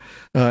through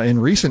in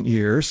recent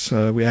years.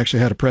 We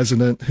actually had a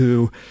president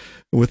who,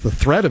 with the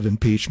threat of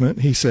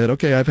impeachment, he said,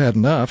 "Okay, I've had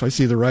enough. I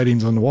see the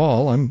writings on the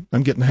wall. I'm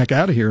getting the heck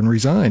out of here," and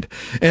resigned.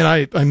 And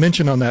I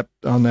mentioned on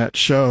that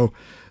show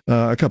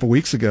a couple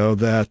weeks ago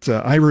that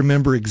I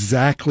remember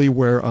exactly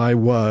where I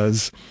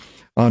was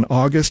on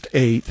August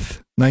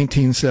 8th,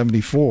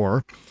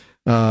 1974,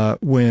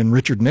 when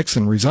Richard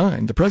Nixon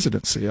resigned the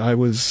presidency. I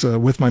was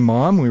with my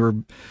mom. We were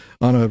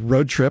on a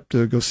road trip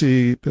to go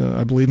see,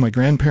 I believe, my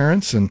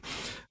grandparents, and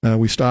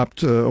we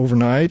stopped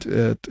overnight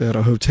at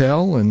a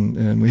hotel,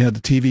 and we had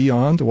the TV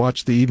on to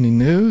watch the evening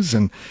news,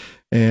 and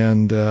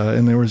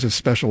there was a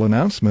special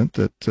announcement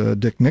that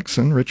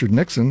Richard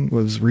Nixon,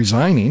 was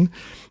resigning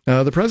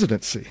the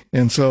presidency.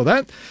 And so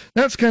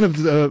that's kind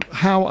of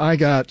how I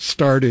got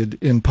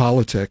started in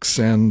politics.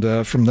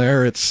 And from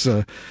there, it's,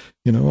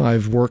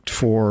 I've worked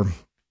for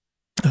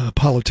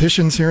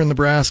politicians here in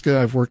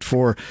Nebraska.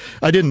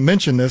 I didn't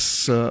mention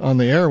this on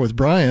the air with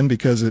Bryan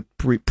because it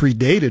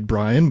predated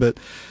Bryan, but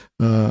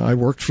I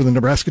worked for the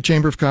Nebraska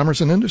Chamber of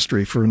Commerce and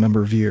Industry for a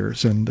number of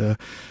years, and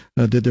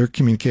did their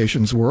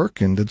communications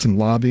work and did some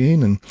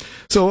lobbying. And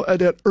so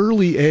at an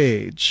early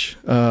age,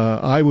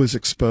 I was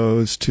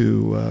exposed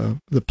to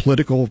the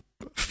political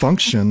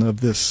function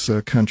of this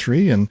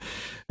country, and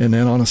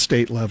then on a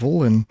state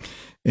level, and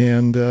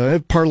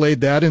I've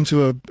parlayed that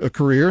into a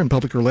career in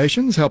public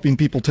relations, helping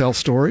people tell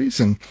stories.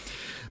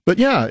 But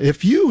yeah,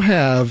 if you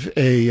have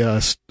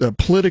a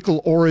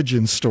political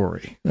origin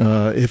story,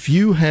 if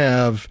you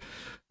have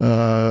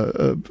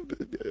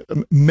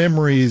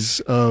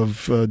memories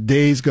of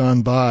days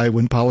gone by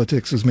when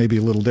politics was maybe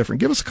a little different,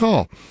 give us a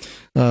call.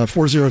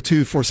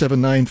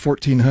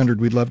 402-479-1400.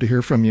 We'd love to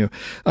hear from you.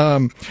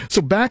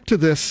 So back to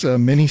this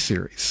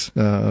mini-series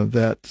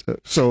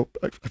so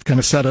I've kind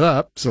of set it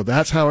up. So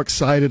that's how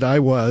excited I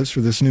was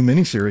for this new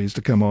mini-series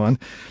to come on.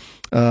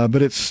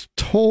 But it's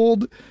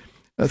told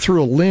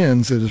through a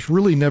lens that has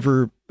really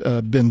never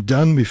been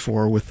done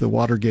before with the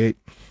Watergate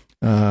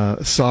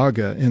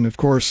saga. And of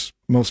course,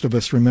 most of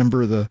us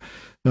remember the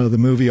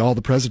movie All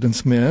the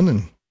President's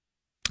Men,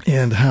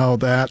 and how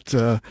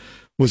that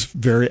was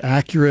very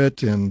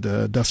accurate, and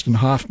Dustin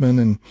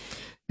Hoffman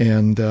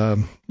and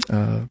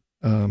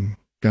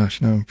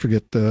gosh, now I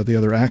forget the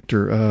other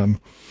actor.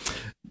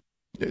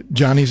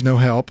 Johnny's No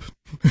Help.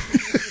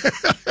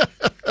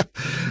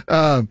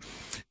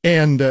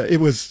 And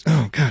it was,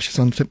 oh gosh, it's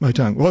on the tip of my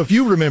tongue. Well, if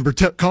you remember,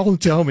 call and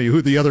tell me who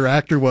the other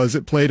actor was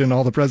that played in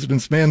All the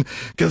President's Men,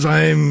 because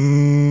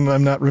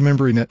I'm not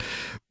remembering it.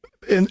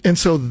 And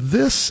so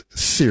this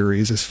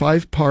series is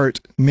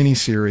 5-part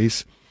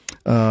miniseries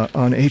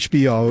on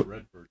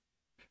HBO.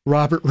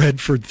 Robert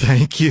Redford,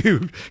 thank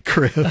you,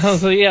 Chris.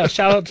 So yeah,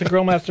 shout out to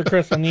Grillmaster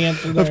Chris on the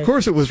answer there. Of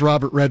course it was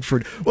Robert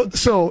Redford. Well,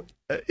 so,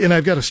 and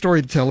I've got a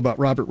story to tell about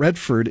Robert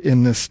Redford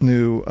in this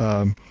new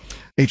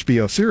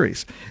HBO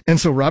series. And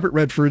so Robert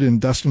Redford and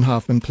Dustin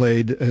Hoffman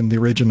played in the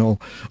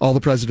original All the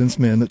President's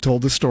Men, that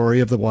told the story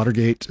of the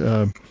Watergate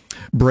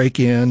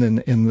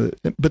break-in,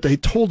 but they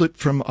told it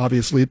from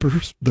obviously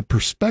the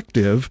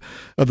perspective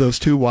of those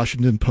two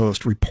Washington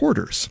Post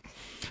reporters,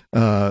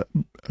 Bernstein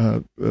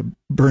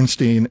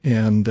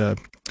and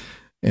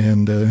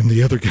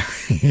the other guy.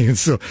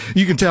 So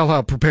you can tell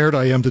how prepared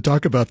I am to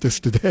talk about this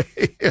today.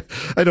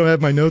 I don't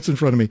have my notes in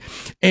front of me.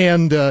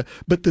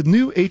 But the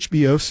new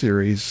HBO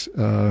series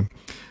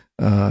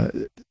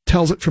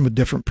tells it from a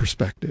different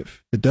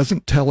perspective. It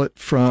doesn't tell it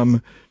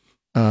from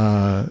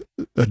a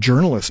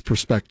journalist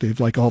perspective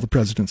like All the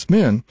President's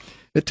Men.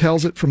 It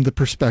tells it from the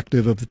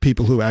perspective of the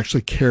people who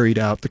actually carried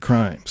out the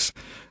crimes.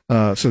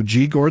 So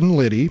G. Gordon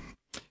Liddy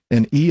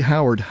and E.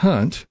 Howard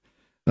Hunt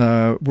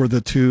were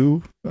the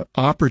two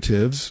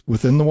operatives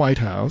within the White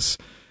House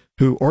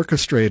who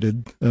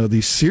orchestrated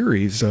these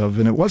series of,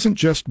 and it wasn't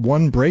just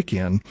one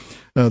break-in.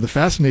 The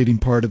fascinating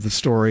part of the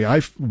story,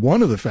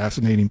 one of the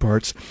fascinating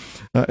parts,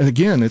 and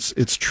again,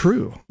 it's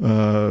true.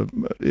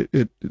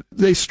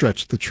 They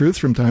stretch the truth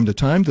from time to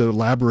time to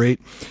elaborate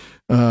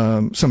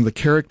some of the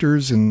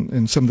characters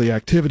and some of the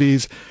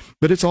activities,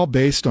 but it's all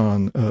based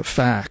on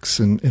facts.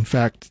 And in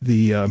fact,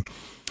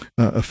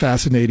 a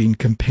fascinating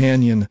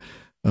companion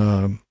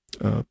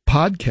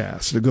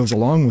podcast that goes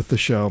along with the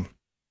show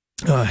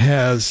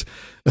has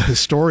a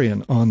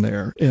historian on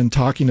there and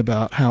talking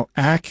about how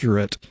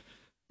accurate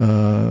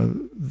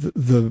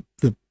the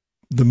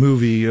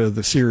movie,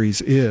 the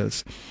series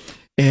is.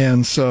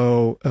 And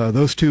so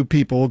those two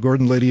people,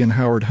 Gordon Liddy and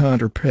Howard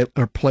Hunt,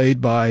 are played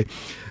by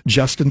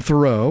Justin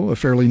Theroux, a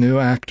fairly new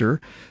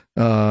actor,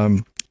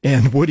 and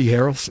Woody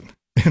Harrelson.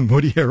 And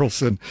Woody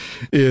Harrelson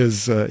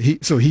is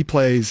he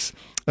plays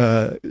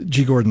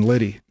G. Gordon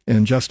Liddy,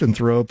 and Justin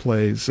Theroux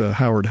plays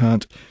Howard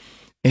Hunt,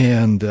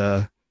 and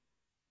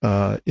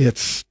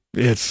it's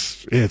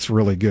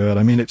really good.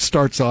 I mean, it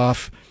starts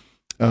off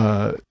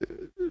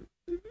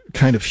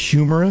kind of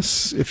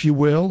humorous, if you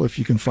will, if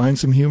you can find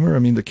some humor. I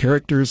mean, the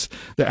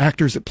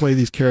actors that play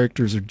these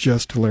characters are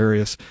just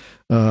hilarious.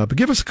 But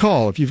give us a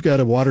call if you've got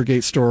a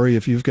Watergate story,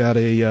 if you've got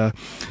a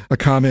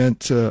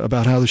comment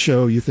about how the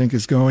show you think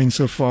is going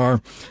so far.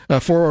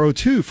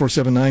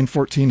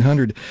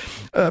 402-479-1400.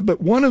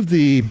 But one of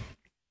the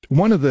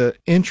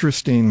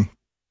interesting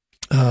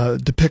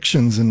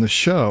depictions in the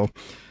show,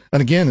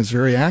 and again, is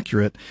very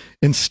accurate.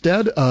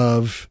 Instead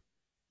of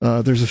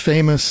there's a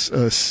famous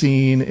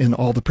scene in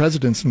All the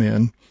President's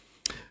Men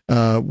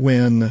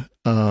when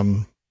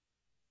one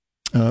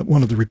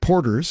of the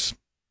reporters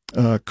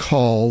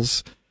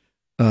calls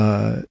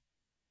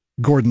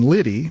Gordon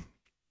Liddy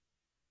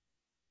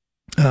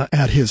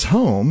at his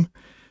home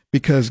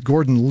because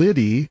Gordon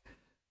Liddy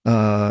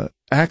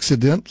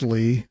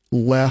accidentally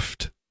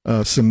left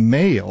some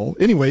mail.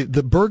 Anyway,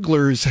 the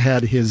burglars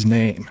had his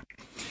name.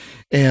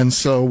 And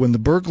so when the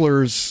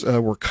burglars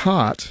were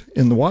caught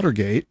in the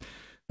Watergate,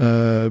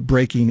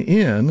 breaking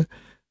in,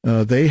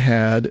 they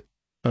had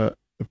a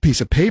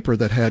piece of paper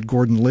that had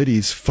Gordon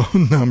Liddy's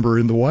phone number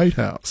in the White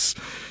House.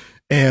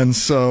 And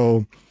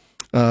so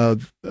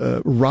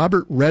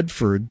Robert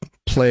Redford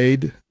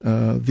played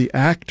the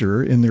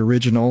actor in the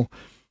original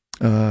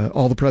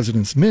All the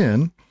President's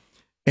Men.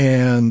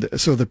 And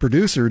so the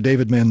producer,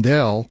 David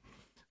Mandel,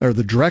 or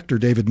the director,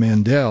 David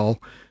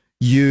Mandel,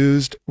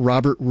 used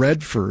Robert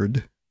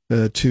Redford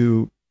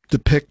to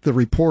depict the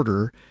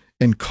reporter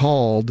and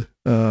called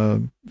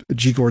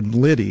G. Gordon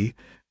Liddy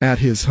at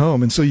his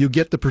home. And so you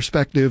get the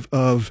perspective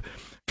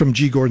from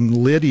G.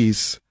 Gordon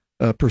Liddy's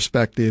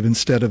perspective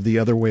instead of the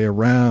other way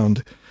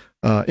around.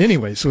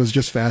 Anyway, so it's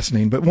just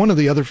fascinating. But one of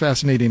the other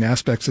fascinating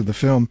aspects of the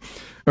film,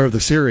 or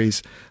the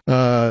series,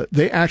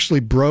 they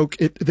actually broke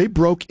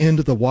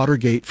into the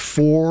Watergate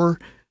 4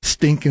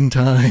 stinking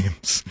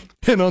times.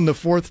 And on the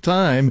 4th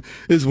time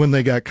is when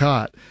they got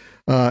caught.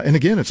 And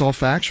again, it's all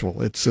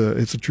factual. It's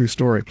a true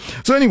story.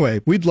 So anyway,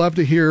 we'd love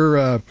to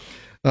hear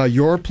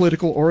your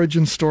political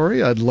origin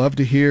story. I'd love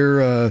to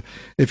hear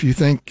if you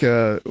think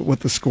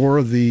what the score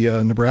of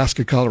the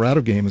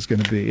Nebraska-Colorado game is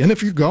going to be. And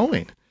if you're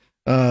going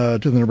to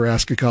the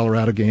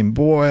Nebraska-Colorado game,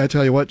 boy, I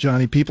tell you what,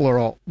 Johnny, people are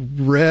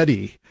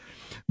already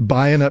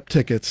buying up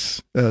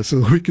tickets so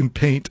that we can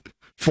paint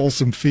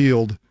Folsom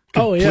Field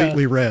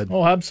completely read.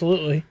 Oh,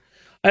 absolutely.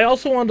 I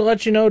also wanted to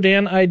let you know,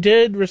 Dan, I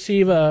did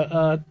receive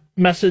a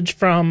message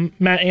from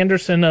Matt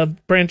Anderson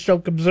of Branch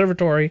Oak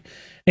Observatory,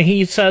 and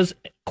he says,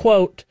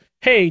 quote,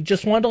 "Hey,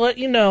 just wanted to let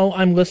you know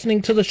I'm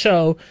listening to the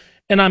show,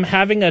 and I'm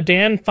having a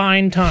damn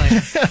fine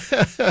time."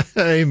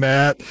 Hey,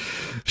 Matt.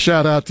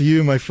 Shout out to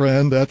you, my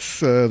friend.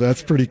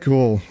 That's pretty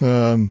cool.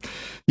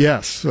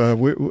 Yes,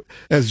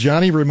 as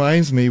Johnny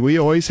reminds me, we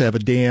always have a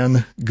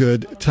Dan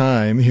good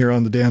time here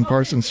on the Dan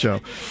Parsons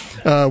Show.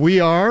 We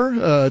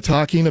are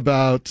talking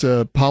about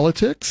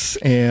politics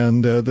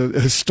and the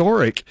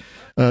historic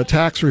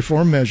tax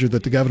reform measure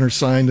that the governor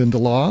signed into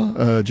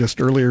law just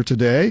earlier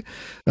today.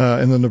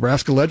 And the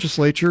Nebraska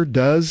legislature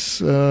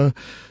does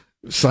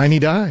sine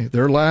die.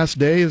 Their last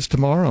day is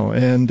tomorrow.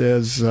 And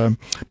as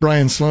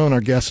Bryan Slone,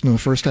 our guest in the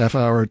first half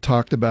hour,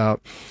 talked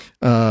about,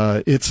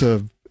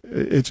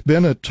 it's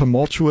been a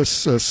tumultuous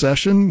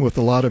session with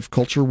a lot of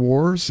culture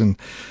wars.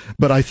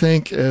 But I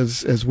think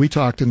as we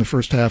talked in the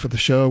first half of the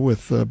show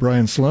with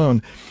Bryan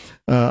Slone,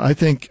 I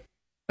think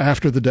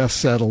after the dust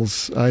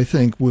settles, I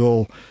think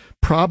we'll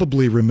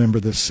probably remember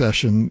this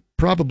session,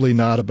 probably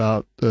not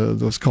about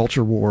those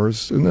culture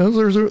wars, and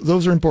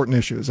those are important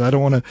issues. I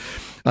don't want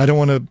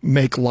to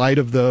make light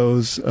of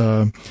those,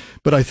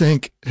 but I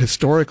think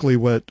historically,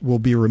 what will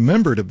be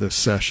remembered of this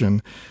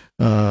session,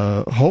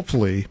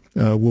 hopefully,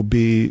 will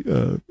be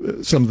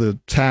some of the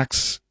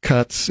tax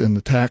cuts and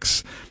the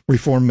tax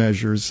reform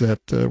measures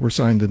that were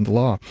signed into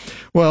law.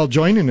 Well,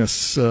 joining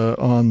us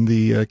on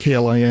the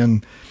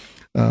KLIN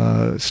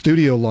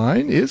studio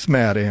line is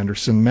Matt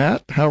Anderson.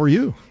 Matt, how are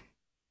you?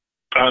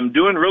 I'm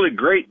doing really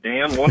great,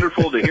 Dan.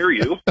 Wonderful to hear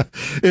you.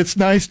 It's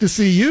nice to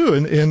see you.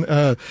 And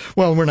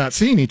well, we're not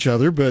seeing each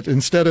other, but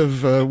instead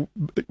of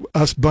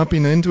us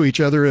bumping into each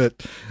other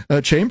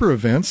at chamber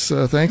events,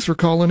 thanks for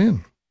calling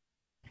in.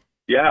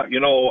 Yeah,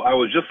 I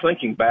was just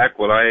thinking back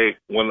when I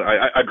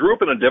grew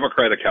up in a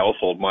Democratic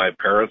household. My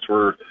parents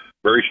were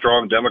very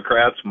strong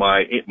Democrats.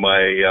 My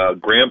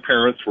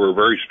grandparents were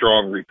very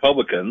strong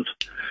Republicans,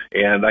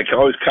 and I can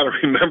always kind of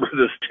remember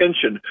this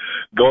tension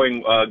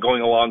going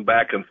along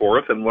back and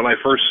forth. And when I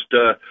first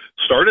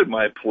started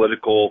my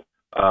political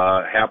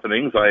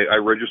happenings, I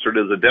registered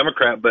as a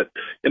Democrat. But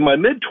in my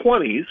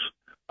mid-20s,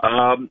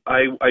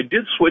 I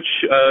did switch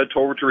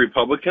over to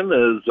Republican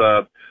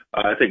as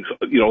I think,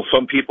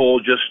 some people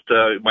just,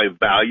 my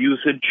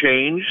values had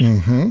changed.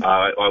 Mm-hmm.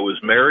 I was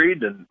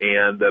married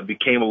and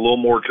became a little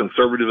more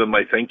conservative in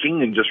my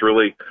thinking, and just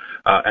really,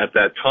 at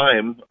that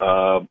time,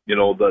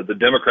 the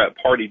Democrat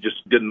Party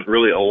just didn't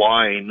really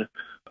align.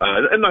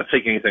 I'm not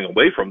taking anything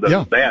away from them.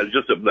 Yeah. Bad. It's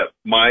just that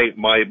my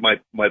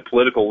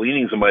political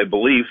leanings and my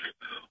beliefs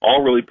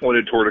all really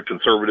pointed toward a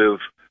conservative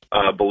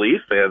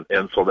belief,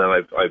 and so then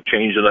I've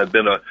changed, and I've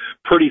been a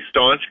pretty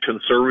staunch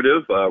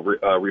conservative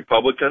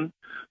Republican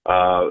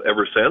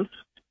ever since.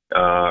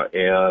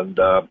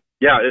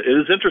 It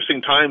is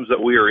interesting times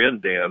that we are in,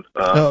 Dan.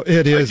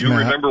 It is. You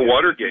remember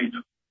Watergate?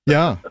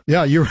 Yeah,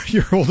 you're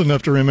old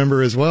enough to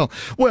remember as well.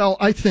 Well,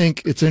 I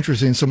think it's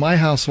interesting. So my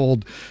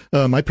household,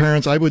 my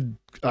parents, I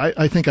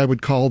think I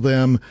would call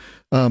them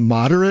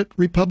moderate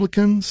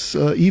Republicans,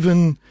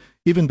 even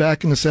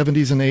back in the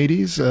 70s and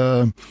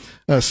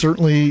 80s.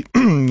 Certainly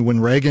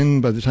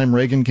by the time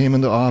Reagan came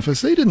into office,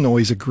 they didn't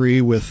always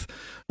agree with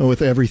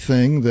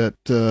everything that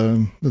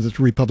the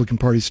Republican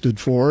Party stood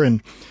for,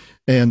 and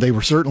they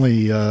were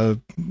certainly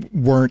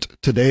weren't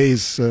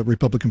today's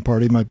Republican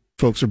Party. My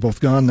folks are both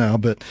gone now,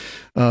 but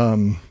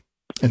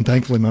and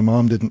thankfully my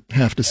mom didn't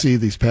have to see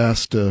these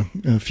past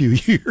few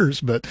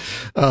years. But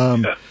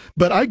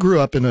I grew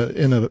up in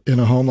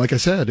a home, like I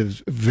said, it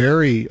was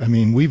very. I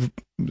mean,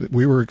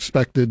 we were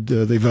expected.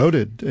 They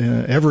voted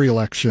every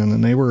election,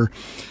 and they were,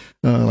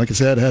 like I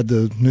said, had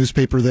the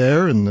newspaper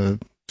there and the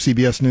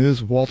CBS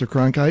News, Walter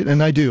Cronkite,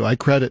 and I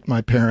credit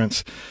my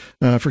parents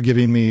for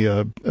giving me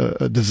a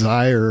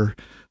desire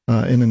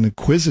and an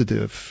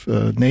inquisitive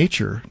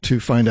nature to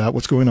find out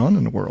what's going on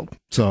in the world.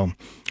 So,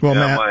 well,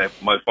 yeah, Matt,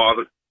 my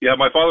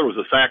father was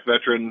a SAC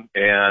veteran,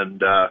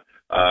 and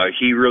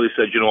he really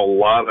said, a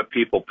lot of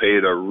people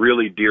paid a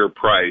really dear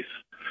price,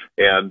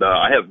 and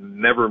I have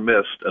never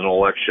missed an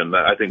election.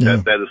 I think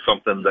that is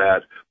something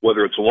that,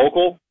 whether it's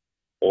local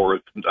or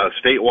it's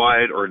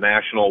statewide or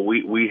national,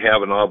 we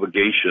have an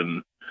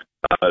obligation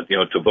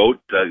to vote,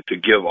 to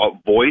give a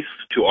voice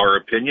to our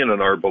opinion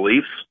and our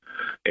beliefs.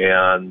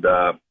 And,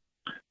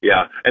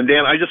 And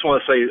Dan, I just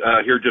want to say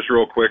here just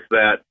real quick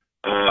that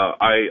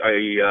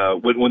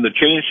when the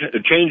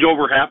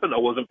changeover happened, I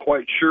wasn't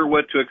quite sure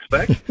what to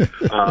expect.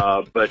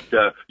 But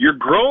you're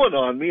growing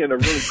on me in a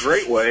really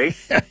great way.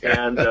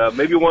 And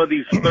maybe one of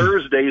these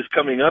Thursdays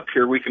coming up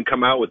here, we can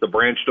come out with the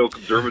Branch Oak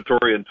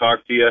Observatory and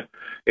talk to you.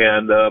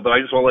 And but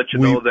I just want to let you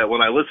know that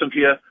when I listen to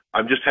you,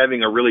 I'm just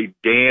having a really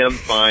damn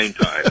fine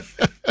time.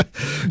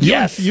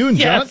 Yes, you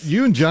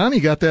and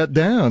Johnny got that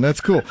down. That's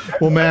cool.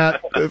 Well,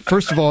 Matt,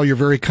 first of all, you're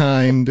very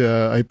kind.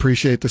 I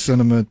appreciate the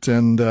sentiment,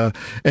 and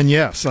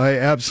yes, I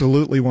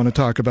absolutely want to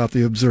talk about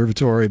the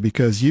observatory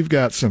because you've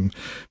got some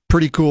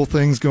pretty cool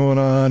things going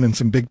on and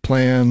some big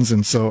plans.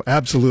 And so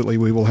absolutely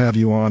we will have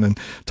you on and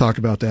talk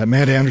about that.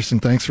 Matt Anderson,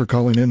 thanks for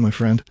calling in, my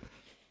friend.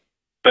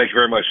 Thank you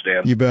very much,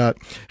 Dan. You bet.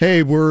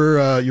 Hey,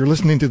 you're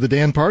listening to the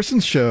Dan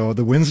Parsons Show,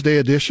 the Wednesday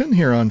edition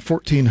here on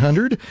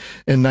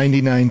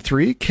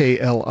 1499.3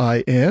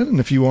 KLIN. And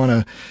if you want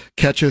to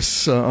catch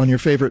us on your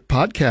favorite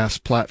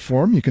podcast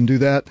platform, you can do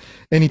that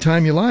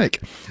anytime you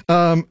like.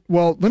 Well,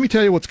 let me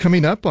tell you what's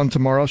coming up on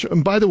tomorrow's show.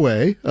 And by the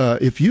way,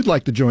 if you'd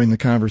like to join the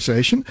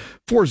conversation,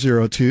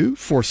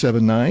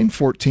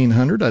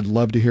 402-479-1400. I'd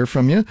love to hear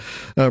from you.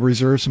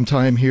 Reserve some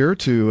time here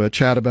to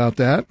chat about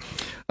that.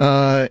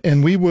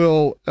 And we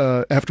will,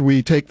 after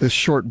we take this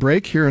short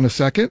break here in a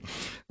second,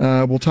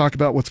 we'll talk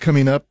about what's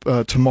coming up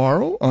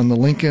tomorrow on the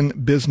Lincoln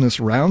Business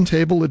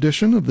Roundtable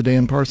edition of the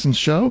Dan Parsons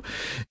Show.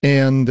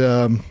 And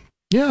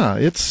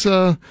this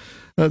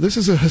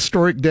is a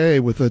historic day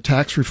with a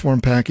tax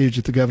reform package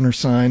that the governor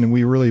signed, and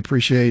we really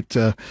appreciate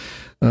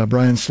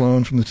Bryan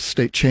Slone from the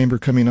state chamber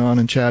coming on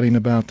and chatting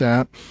about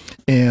that.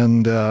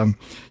 And,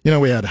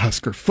 we had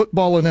Husker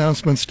football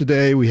announcements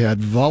today. We had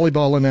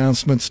volleyball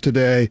announcements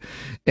today.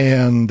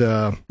 And,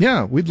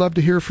 we'd love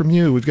to hear from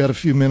you. We've got a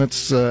few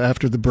minutes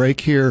after the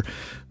break here,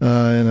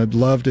 and I'd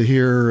love to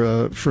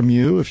hear from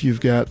you. If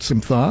you've got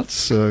some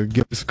thoughts,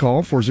 give us a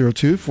call,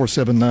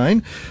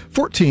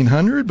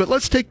 402-479-1400. But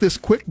let's take this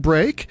quick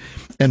break,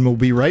 and we'll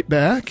be right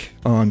back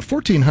on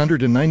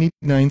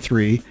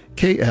 1499.3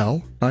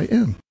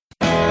 KLIN.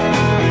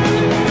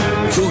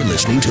 You're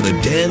listening to the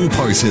Dan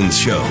Parsons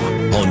Show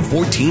on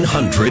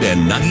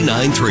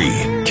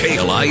 1499.3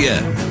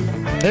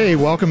 KLIN. Hey,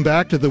 welcome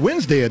back to the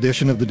Wednesday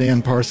edition of the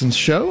Dan Parsons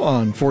Show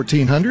on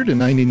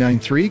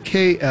 1499.3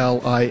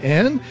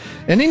 KLIN,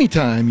 and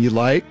anytime you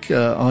like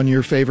on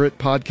your favorite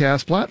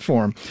podcast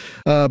platform.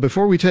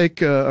 Before we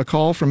take a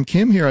call from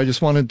Kim here, I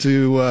just wanted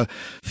to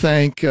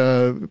thank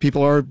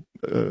people are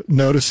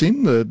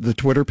noticing the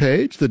Twitter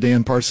page, the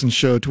Dan Parsons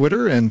Show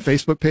Twitter and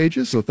Facebook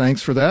pages. So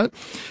thanks for that.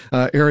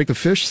 Eric the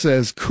Fish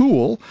says,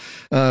 cool.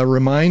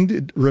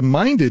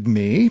 Reminded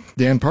me,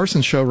 Dan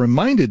Parsons Show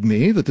reminded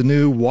me that the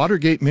new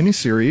Watergate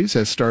miniseries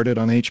has started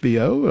on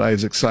HBO. I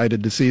was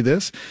excited to see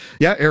this.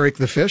 Yeah, Eric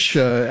the Fish.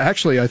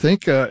 Actually, I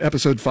think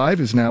episode 5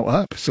 is now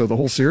up. So the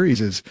whole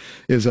series is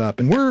up,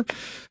 and we're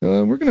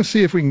going to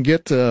see if we can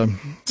get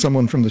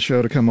someone from the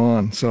show to come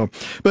on. So,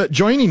 but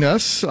joining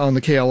us on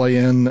the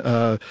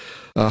KLIN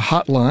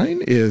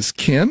hotline is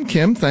Kim.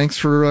 Kim, thanks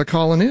for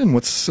calling in.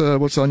 What's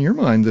on your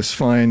mind this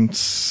fine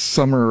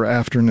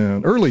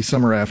early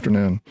summer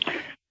afternoon?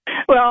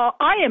 Well,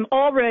 I am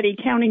already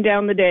counting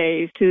down the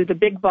days to the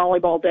big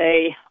volleyball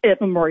day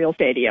at Memorial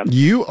Stadium.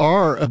 You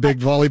are a big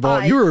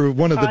volleyball. You are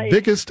one of the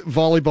biggest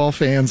volleyball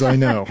fans I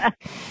know.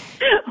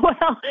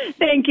 Well,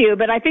 thank you.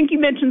 But I think you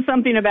mentioned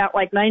something about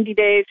like 90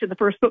 days to the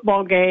first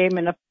football game.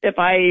 And if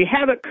I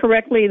have it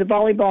correctly, the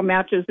volleyball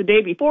match is the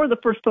day before the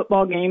first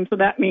football game. So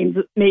that means,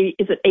 is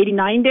it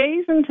 89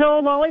 days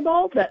until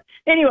volleyball? But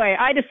anyway,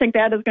 I just think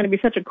that is going to be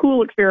such a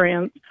cool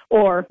experience,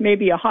 or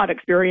maybe a hot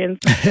experience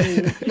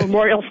in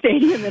Memorial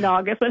Stadium in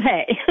August. But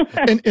hey.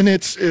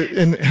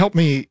 and help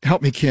me,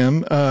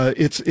 Kim.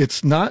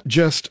 It's not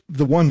just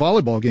the one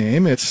volleyball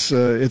game. It's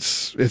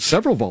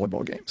several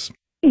volleyball games.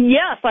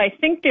 Yes, I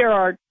think there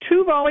are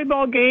 2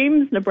 volleyball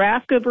games,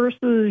 Nebraska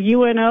versus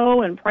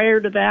UNO, and prior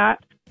to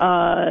that,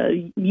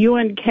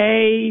 UNK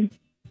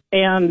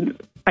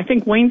and I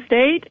think Wayne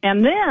State,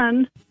 and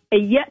then a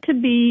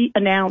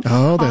yet-to-be-announced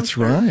that's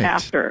right.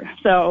 after.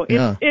 So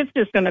it's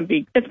just going to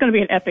be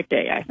an epic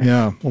day, I think.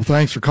 Yeah, well,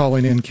 thanks for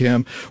calling in,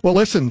 Kim. Well,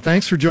 listen,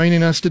 thanks for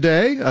joining us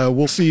today.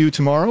 We'll see you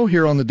tomorrow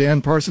here on the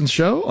Dan Parsons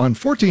Show on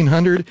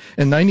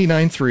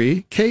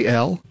 1499.3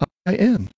 KLIN.